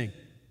valued thing.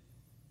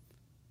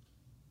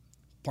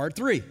 Part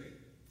 3.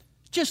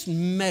 Just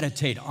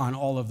meditate on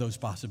all of those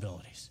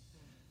possibilities.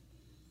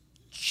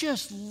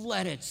 Just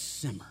let it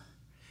simmer.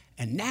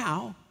 And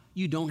now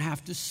you don't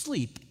have to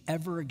sleep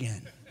ever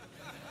again.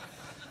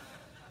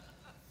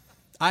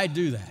 I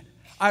do that.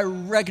 I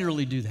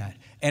regularly do that.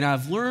 And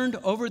I've learned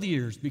over the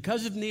years,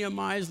 because of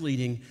Nehemiah's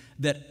leading,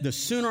 that the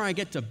sooner I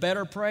get to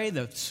better pray,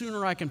 the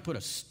sooner I can put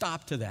a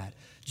stop to that.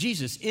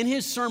 Jesus, in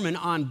his sermon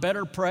on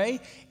better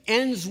pray,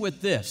 ends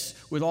with this,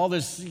 with all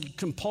this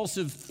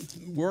compulsive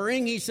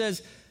worrying. He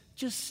says,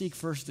 just seek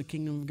first the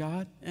kingdom of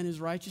God and his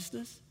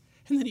righteousness.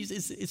 And then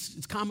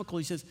it's comical.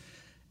 He says,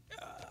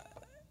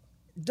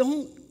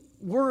 don't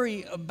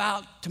worry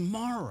about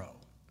tomorrow.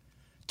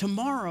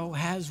 Tomorrow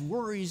has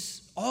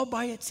worries all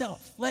by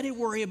itself. Let it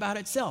worry about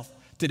itself.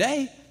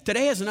 Today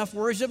has enough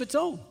worries of its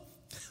own.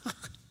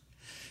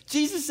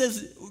 Jesus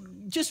says,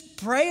 just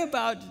pray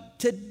about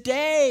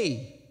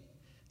today.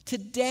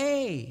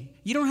 Today.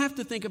 You don't have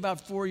to think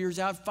about 4 years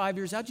out, 5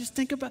 years out. Just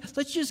think about,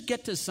 let's just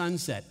get to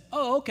sunset.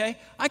 Oh, okay,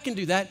 I can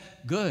do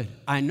that. Good.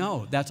 I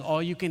know. That's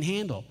all you can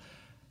handle.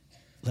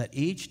 Let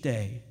each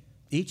day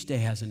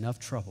has enough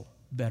trouble.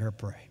 Better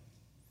pray.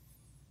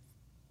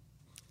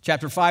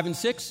 Chapter 5 and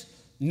 6,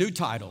 new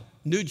title,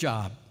 new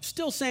job.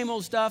 Still same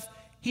old stuff.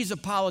 He's a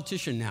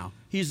politician now.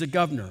 He's a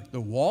governor.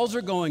 The walls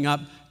are going up.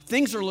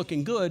 things are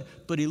looking good,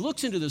 but he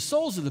looks into the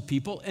souls of the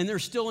people and they're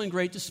still in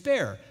great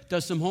despair.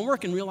 Does some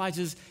homework and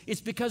realizes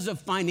it's because of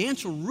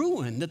financial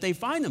ruin that they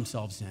find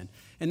themselves in.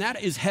 And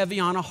that is heavy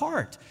on a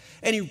heart.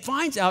 And he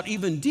finds out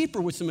even deeper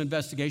with some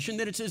investigation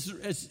that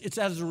it's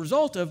as a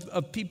result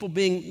of people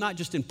being not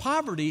just in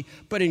poverty,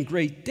 but in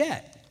great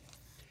debt.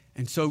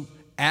 And so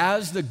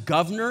as the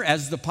governor,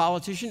 as the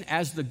politician,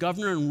 as the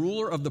governor and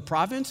ruler of the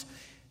province,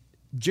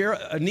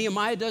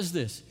 Nehemiah does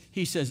this.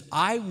 He says,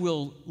 I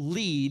will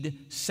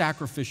lead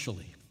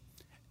sacrificially,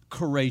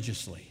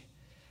 courageously.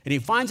 And he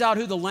finds out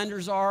who the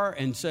lenders are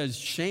and says,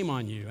 shame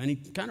on you. And he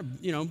kind of,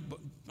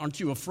 aren't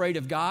you afraid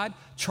of God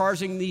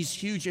charging these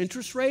huge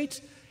interest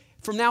rates?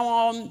 From now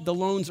on, the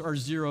loans are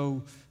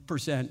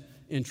 0%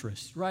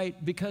 interest,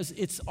 right? Because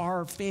it's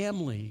our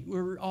family.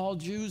 We're all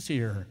Jews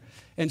here.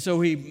 And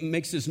so he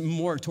makes this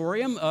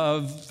moratorium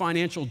of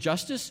financial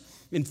justice,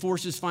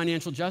 enforces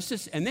financial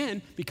justice, and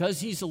then, because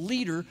he's a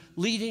leader,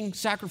 leading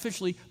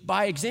sacrificially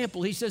by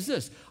example, he says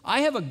this,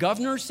 I have a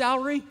governor's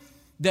salary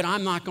that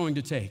I'm not going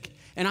to take,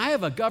 and I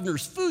have a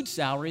governor's food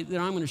salary that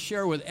I'm going to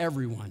share with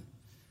everyone.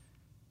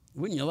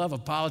 Wouldn't you love a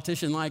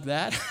politician like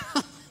that?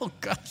 Oh,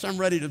 gosh, I'm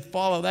ready to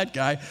follow that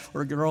guy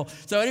or girl.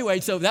 So anyway,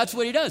 so that's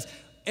what he does.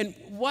 And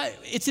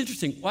it's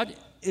interesting.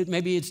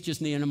 Maybe it's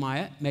just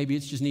Nehemiah. Maybe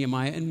it's just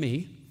Nehemiah and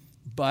me.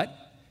 But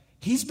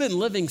he's been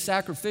living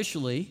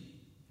sacrificially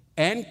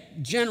and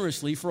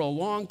generously for a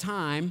long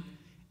time.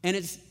 And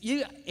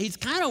he's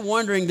kind of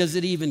wondering, does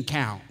it even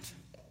count?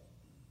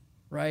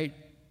 Right?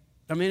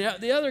 I mean,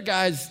 the other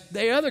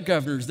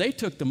governors, they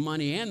took the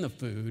money and the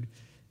food.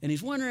 And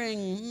he's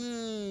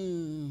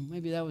wondering,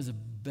 maybe that was a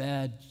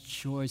bad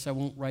choice. I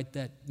won't write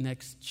that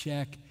next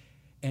check.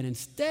 And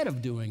instead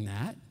of doing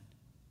that,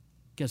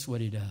 guess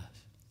what he does?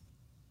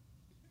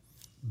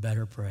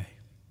 Better pray.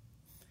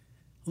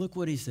 Look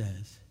what he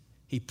says.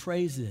 He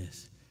prays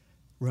this.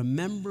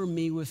 Remember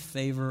me with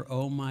favor,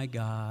 O my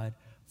God,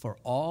 for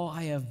all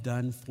I have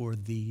done for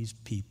these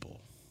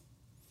people.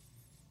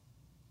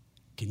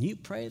 Can you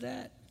pray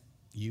that?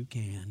 You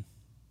can.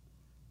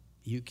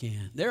 You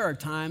can. There are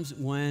times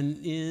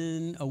when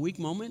in a weak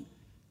moment,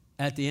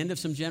 at the end of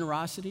some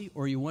generosity,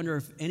 or you wonder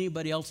if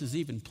anybody else is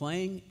even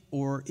playing,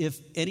 or if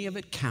any of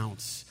it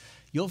counts,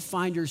 you'll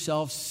find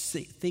yourself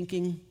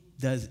thinking,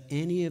 does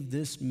any of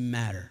this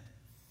matter?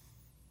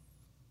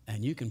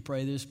 And you can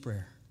pray this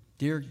prayer.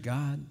 Dear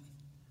God,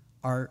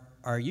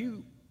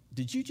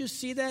 did you just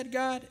see that,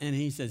 God? And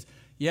he says,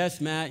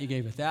 yes, Matt, you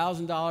gave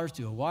 $1,000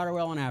 to a water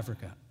well in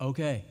Africa.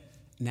 Okay,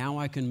 now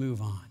I can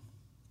move on.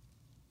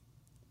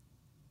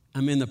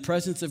 I'm in the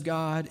presence of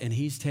God, and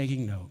he's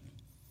taking note.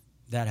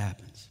 That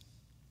happens.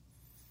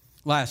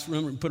 Last,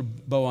 remember, put a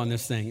bow on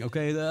this thing,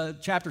 okay?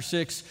 Chapter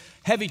 6,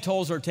 heavy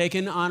tolls are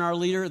taken on our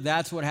leader.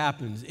 That's what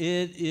happens.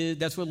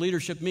 That's what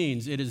leadership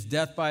means. It is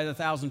death by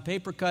 1,000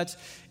 paper cuts.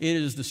 It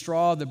is the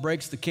straw that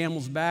breaks the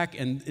camel's back,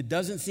 and it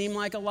doesn't seem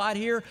like a lot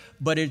here,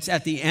 but it's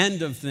at the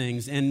end of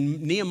things.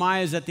 And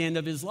Nehemiah is at the end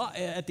of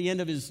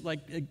his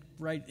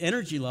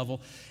energy level.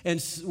 And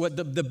what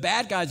the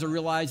bad guys are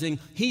realizing,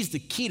 he's the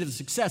key to the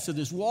success of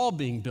this wall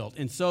being built,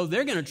 and so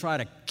they're going to try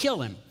to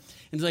kill him.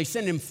 And they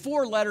send him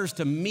 4 letters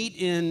to meet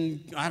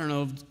in,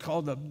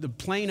 called the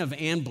Plain of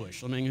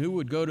Ambush. I mean, who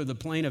would go to the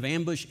Plain of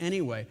Ambush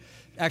anyway?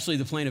 Actually,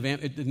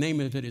 the name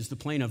of it is the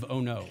Plain of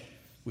Oh No.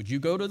 Would you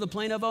go to the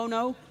Plain of Oh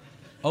No?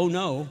 Oh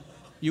no,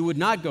 you would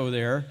not go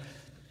there.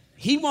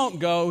 He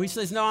won't go. He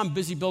says, no, I'm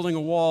busy building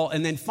a wall.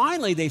 And then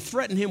finally, they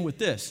threaten him with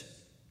this.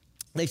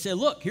 They say,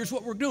 look, here's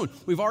what we're doing.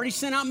 We've already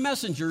sent out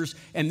messengers,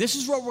 and this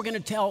is what we're going to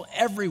tell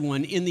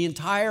everyone in the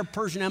entire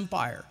Persian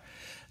Empire.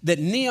 That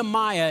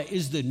Nehemiah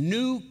is the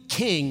new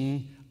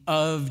king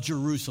of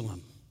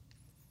Jerusalem.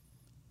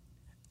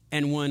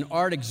 And when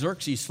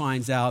Artaxerxes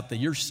finds out that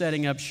you're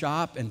setting up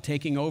shop and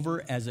taking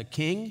over as a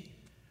king,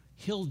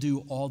 he'll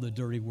do all the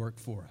dirty work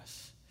for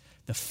us.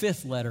 The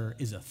 5th letter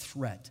is a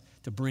threat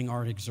to bring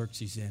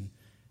Artaxerxes in.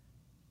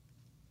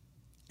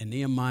 And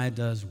Nehemiah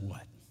does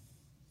what?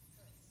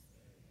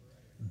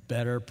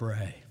 Better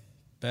pray.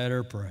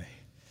 Better pray.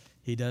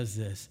 He does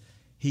this.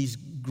 He's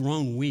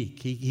grown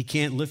weak. He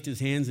can't lift his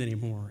hands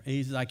anymore.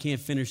 He says, I can't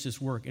finish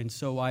this work. And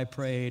so I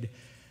prayed,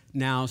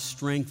 now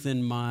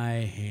strengthen my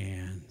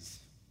hands.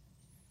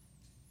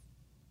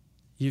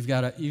 You've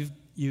got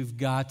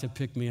to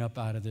pick me up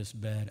out of this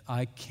bed.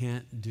 I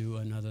can't do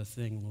another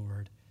thing,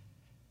 Lord.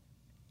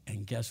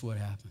 And guess what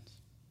happens?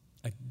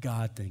 A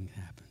God thing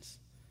happens.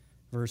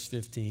 Verse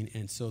 15,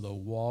 and so the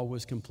wall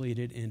was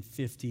completed in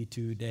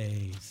 52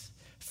 days.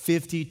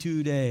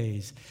 52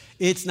 days.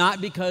 It's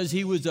not because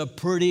he was a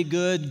pretty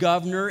good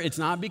governor. It's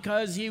not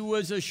because he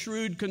was a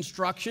shrewd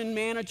construction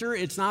manager.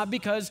 It's not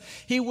because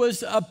he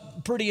was a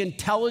pretty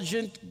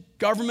intelligent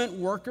government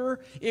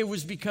worker. It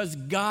was because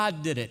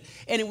God did it.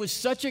 And it was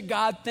such a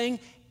God thing,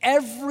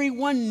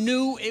 everyone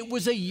knew it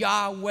was a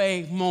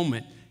Yahweh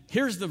moment.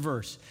 Here's the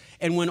verse.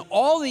 And when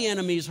all the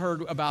enemies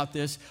heard about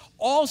this,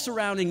 all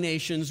surrounding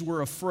nations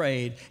were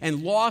afraid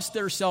and lost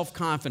their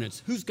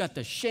self-confidence. Who's got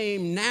the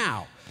shame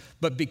now?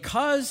 But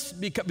because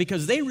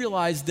they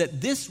realized that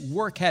this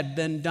work had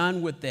been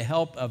done with the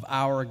help of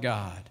our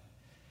God.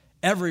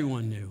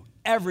 Everyone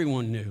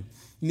knew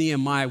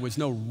Nehemiah was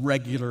no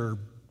regular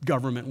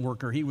government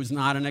worker. He was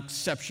not an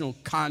exceptional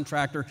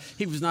contractor.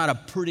 He was not a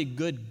pretty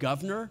good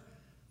governor.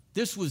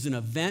 This was an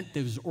event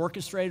that was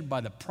orchestrated by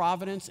the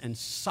providence and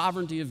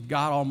sovereignty of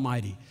God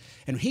Almighty.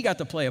 And he got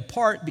to play a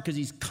part because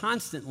he's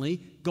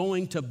constantly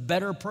going to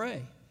better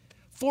pray.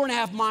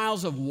 4.5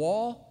 miles of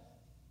wall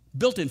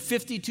built in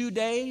 52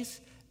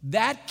 days,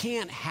 that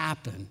can't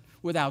happen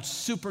without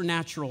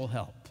supernatural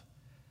help.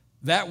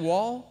 That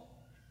wall,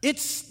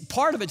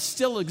 part of it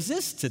still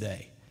exists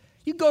today.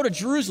 You go to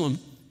Jerusalem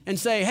and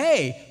say,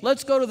 hey,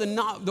 let's go to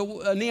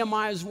the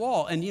Nehemiah's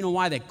wall. And you know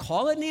why they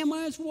call it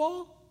Nehemiah's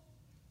wall?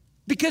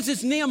 Because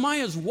it's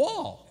Nehemiah's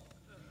wall.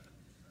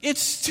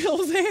 It's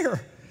still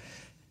there.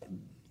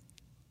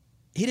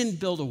 He didn't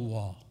build a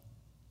wall,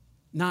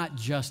 not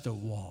just a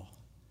wall.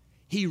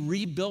 He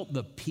rebuilt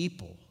the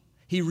people.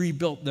 He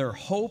rebuilt their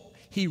hope.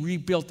 He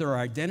rebuilt their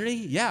identity.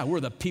 Yeah,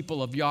 we're the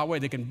people of Yahweh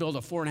that can build a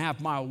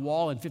 4.5-mile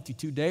wall in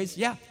 52 days.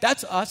 Yeah,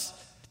 that's us.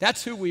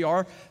 That's who we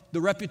are.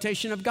 The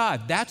reputation of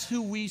God. That's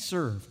who we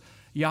serve,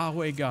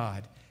 Yahweh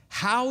God.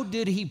 How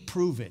did he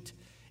prove it?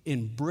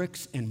 In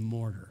bricks and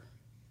mortar.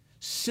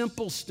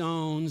 Simple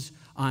stones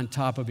on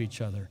top of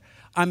each other.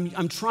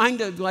 I'm trying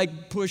to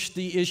push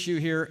the issue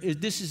here.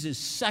 This is as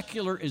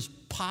secular as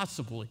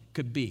possibly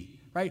could be,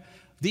 right?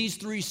 These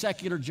 3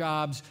 secular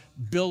jobs,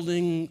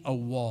 building a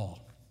wall.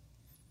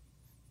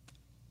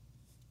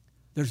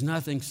 There's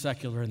nothing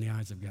secular in the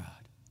eyes of God.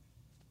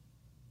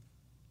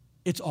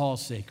 It's all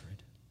sacred.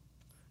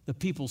 The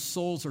people's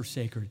souls are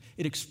sacred.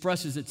 It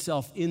expresses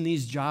itself in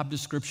these job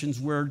descriptions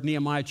where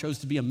Nehemiah chose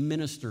to be a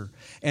minister,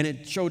 and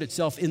it showed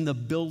itself in the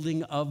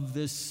building of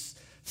this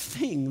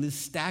thing, this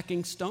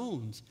stacking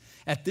stones.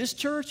 At this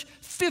church,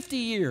 50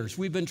 years,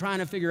 we've been trying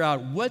to figure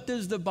out what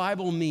does the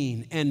Bible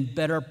mean and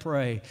better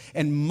pray.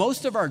 And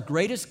most of our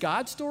greatest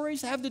God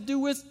stories have to do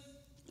with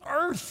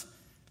earth.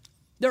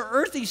 They're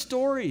earthy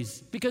stories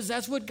because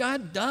that's what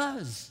God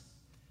does.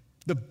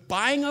 The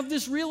buying of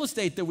this real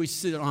estate that we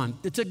sit on,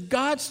 it's a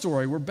God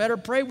story where Better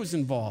Pray was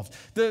involved.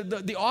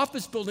 The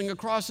office building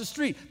across the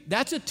street,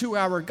 that's a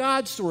 2-hour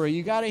God story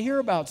you got to hear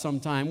about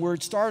sometime where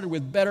it started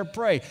with Better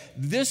Pray.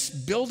 This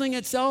building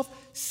itself,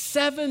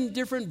 7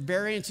 different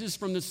variances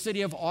from the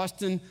city of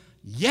Austin.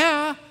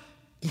 Yeah,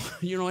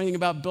 you know anything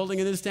about building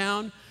in this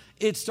town?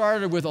 It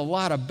started with a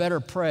lot of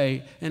Better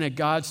Pray and a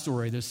God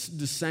story. This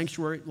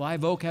sanctuary,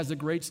 Live Oak has a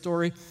great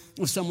story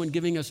of someone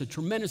giving us a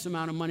tremendous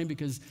amount of money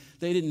because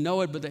they didn't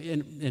know it, but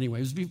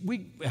anyway,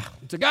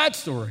 it's a God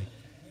story.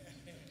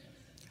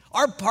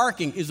 Our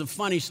parking is a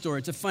funny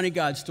story. It's a funny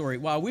God story.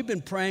 While we've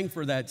been praying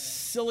for that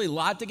silly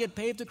lot to get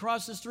paved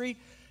across the street,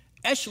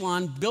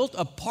 Echelon built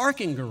a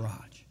parking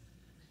garage.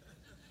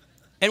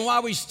 And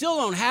while we still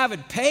don't have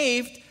it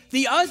paved,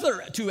 the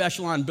other 2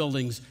 Echelon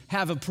buildings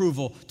have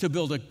approval to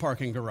build a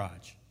parking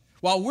garage.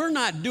 While we're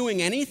not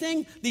doing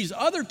anything, these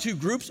other 2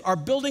 groups are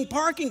building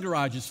parking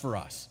garages for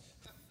us.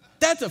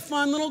 That's a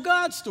fun little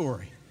God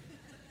story.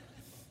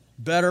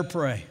 Better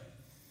pray.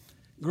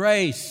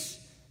 Grace.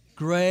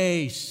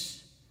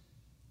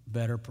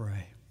 Better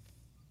pray.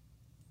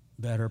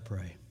 Better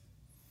pray.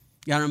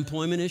 You got an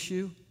employment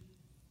issue?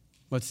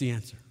 What's the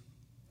answer?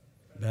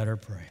 Better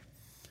pray.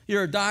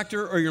 You're a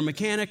doctor or you're a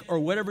mechanic or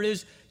whatever it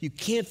is, you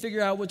can't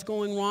figure out what's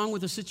going wrong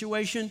with a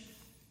situation,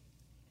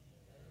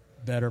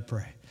 better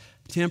pray.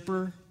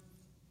 Temper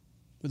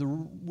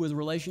with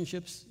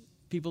relationships,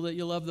 people that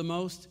you love the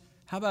most.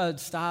 How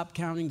about stop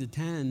counting to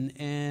 10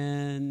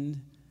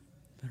 and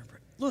better pray.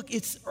 Look,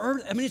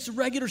 it's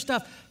regular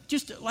stuff.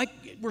 Just like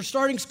we're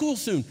starting school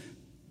soon.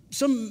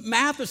 Some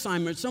math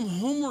assignment, some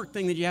homework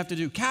thing that you have to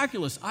do.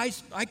 Calculus. I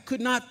could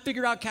not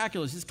figure out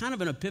calculus. It's kind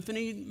of an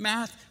epiphany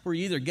math where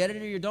you either get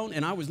it or you don't,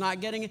 and I was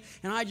not getting it.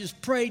 And I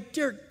just prayed,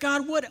 dear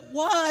God,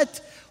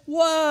 what?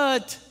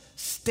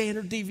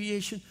 Standard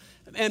deviation.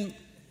 And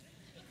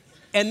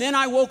then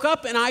I woke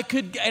up and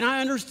I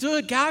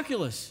understood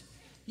calculus.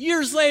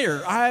 Years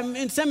later, I'm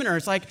in seminary.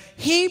 It's like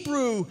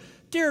Hebrew,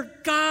 dear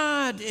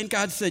God. And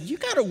God said, you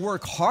got to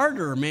work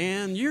harder,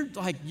 man.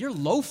 You're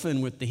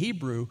loafing with the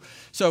Hebrew.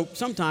 So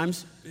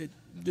sometimes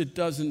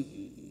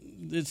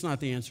it's not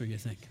the answer you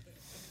think.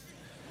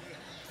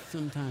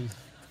 Sometimes.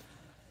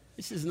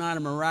 This is not a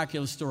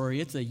miraculous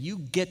story. It's a you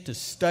get to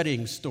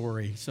studying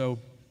story. So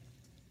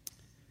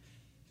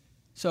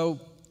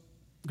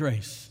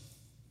Grace,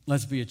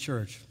 let's be a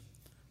church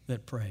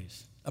that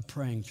prays, a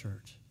praying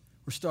church.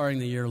 We're starting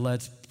the year,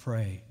 let's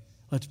pray.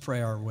 Let's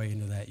pray our way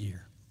into that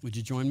year. Would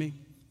you join me?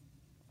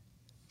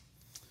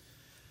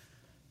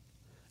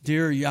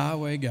 Dear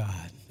Yahweh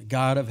God,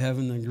 God of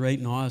heaven, the great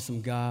and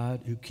awesome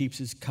God who keeps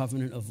his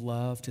covenant of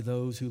love to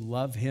those who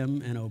love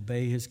him and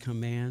obey his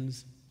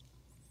commands,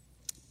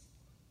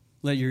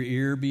 let your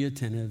ear be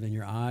attentive and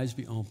your eyes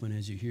be open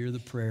as you hear the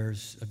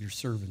prayers of your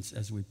servants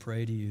as we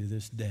pray to you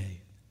this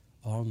day,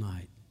 all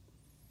night,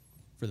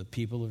 for the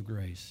people of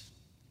Grace.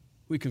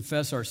 We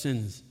confess our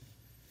sins,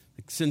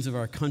 the sins of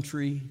our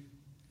country,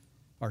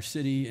 our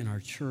city, and our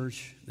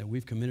church that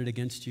we've committed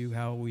against you,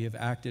 how we have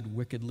acted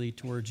wickedly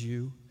towards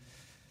you,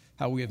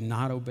 how we have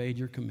not obeyed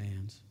your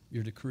commands.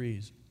 your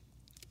decrees,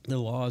 the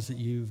laws that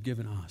you've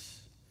given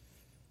us,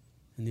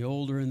 in the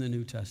Old and the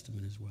New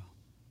Testament as well.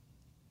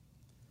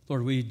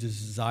 Lord, we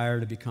desire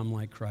to become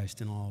like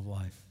Christ in all of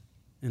life,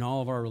 in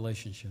all of our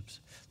relationships.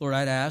 Lord,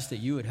 I'd ask that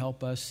you would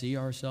help us see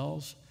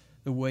ourselves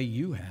the way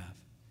you have,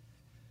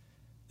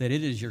 that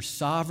it is your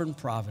sovereign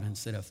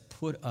providence that have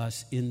put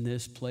us in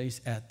this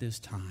place at this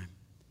time,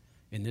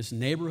 in this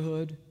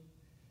neighborhood,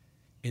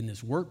 in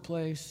this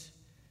workplace,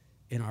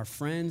 in our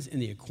friends, in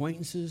the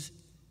acquaintances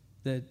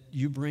that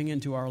you bring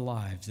into our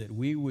lives, that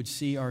we would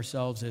see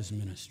ourselves as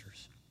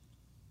ministers.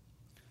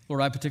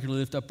 Lord, I particularly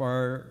lift up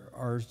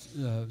our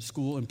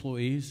school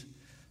employees,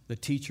 the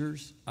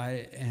teachers,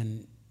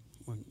 and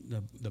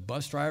the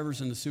bus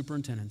drivers and the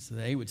superintendents, that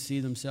they would see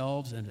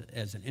themselves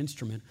as an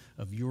instrument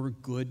of your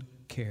good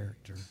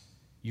character,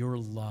 your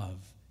love,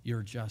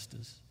 your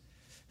justice.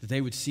 That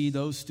they would see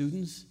those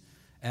students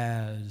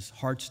as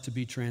hearts to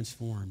be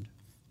transformed.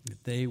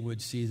 That they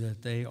would see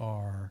that they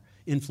are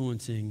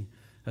influencing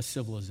a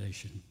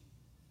civilization.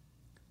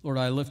 Lord,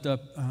 I lift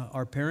up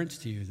our parents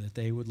to you, that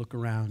they would look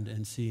around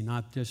and see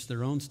not just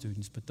their own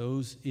students, but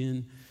those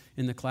in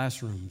the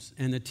classrooms,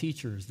 and the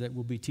teachers that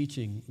will be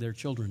teaching their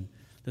children,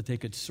 that they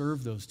could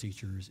serve those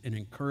teachers and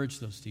encourage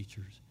those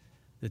teachers,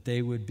 that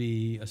they would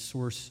be a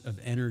source of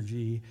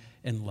energy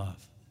and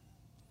love.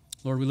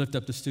 Lord, we lift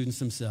up the students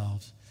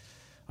themselves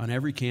on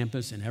every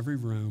campus, in every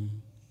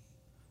room,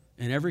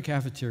 in every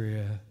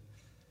cafeteria.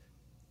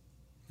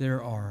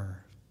 There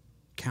are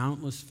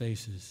countless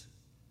faces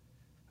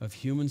of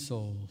human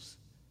souls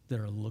that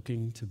are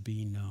looking to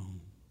be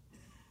known,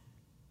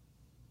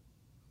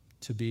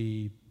 to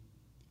be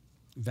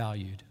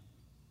valued.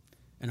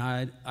 And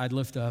I'd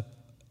lift up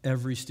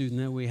every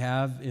student that we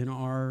have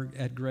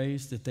at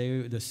Grace, that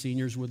the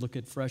seniors would look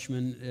at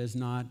freshmen as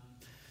not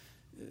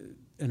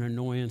an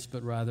annoyance,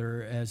 but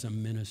rather as a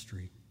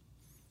ministry.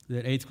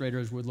 That 8th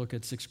graders would look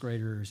at 6th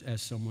graders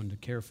as someone to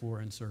care for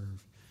and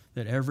serve.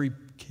 That every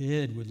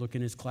kid would look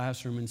in his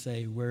classroom and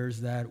say,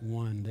 where's that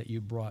one that you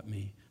brought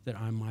me, that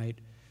I might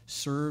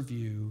serve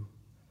you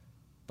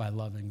by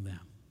loving them.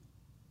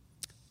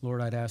 Lord,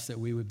 I'd ask that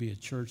we would be a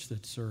church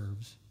that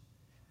serves,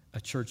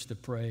 a church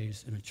that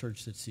prays, and a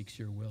church that seeks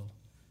your will.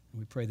 And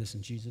we pray this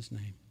in Jesus'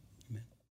 name.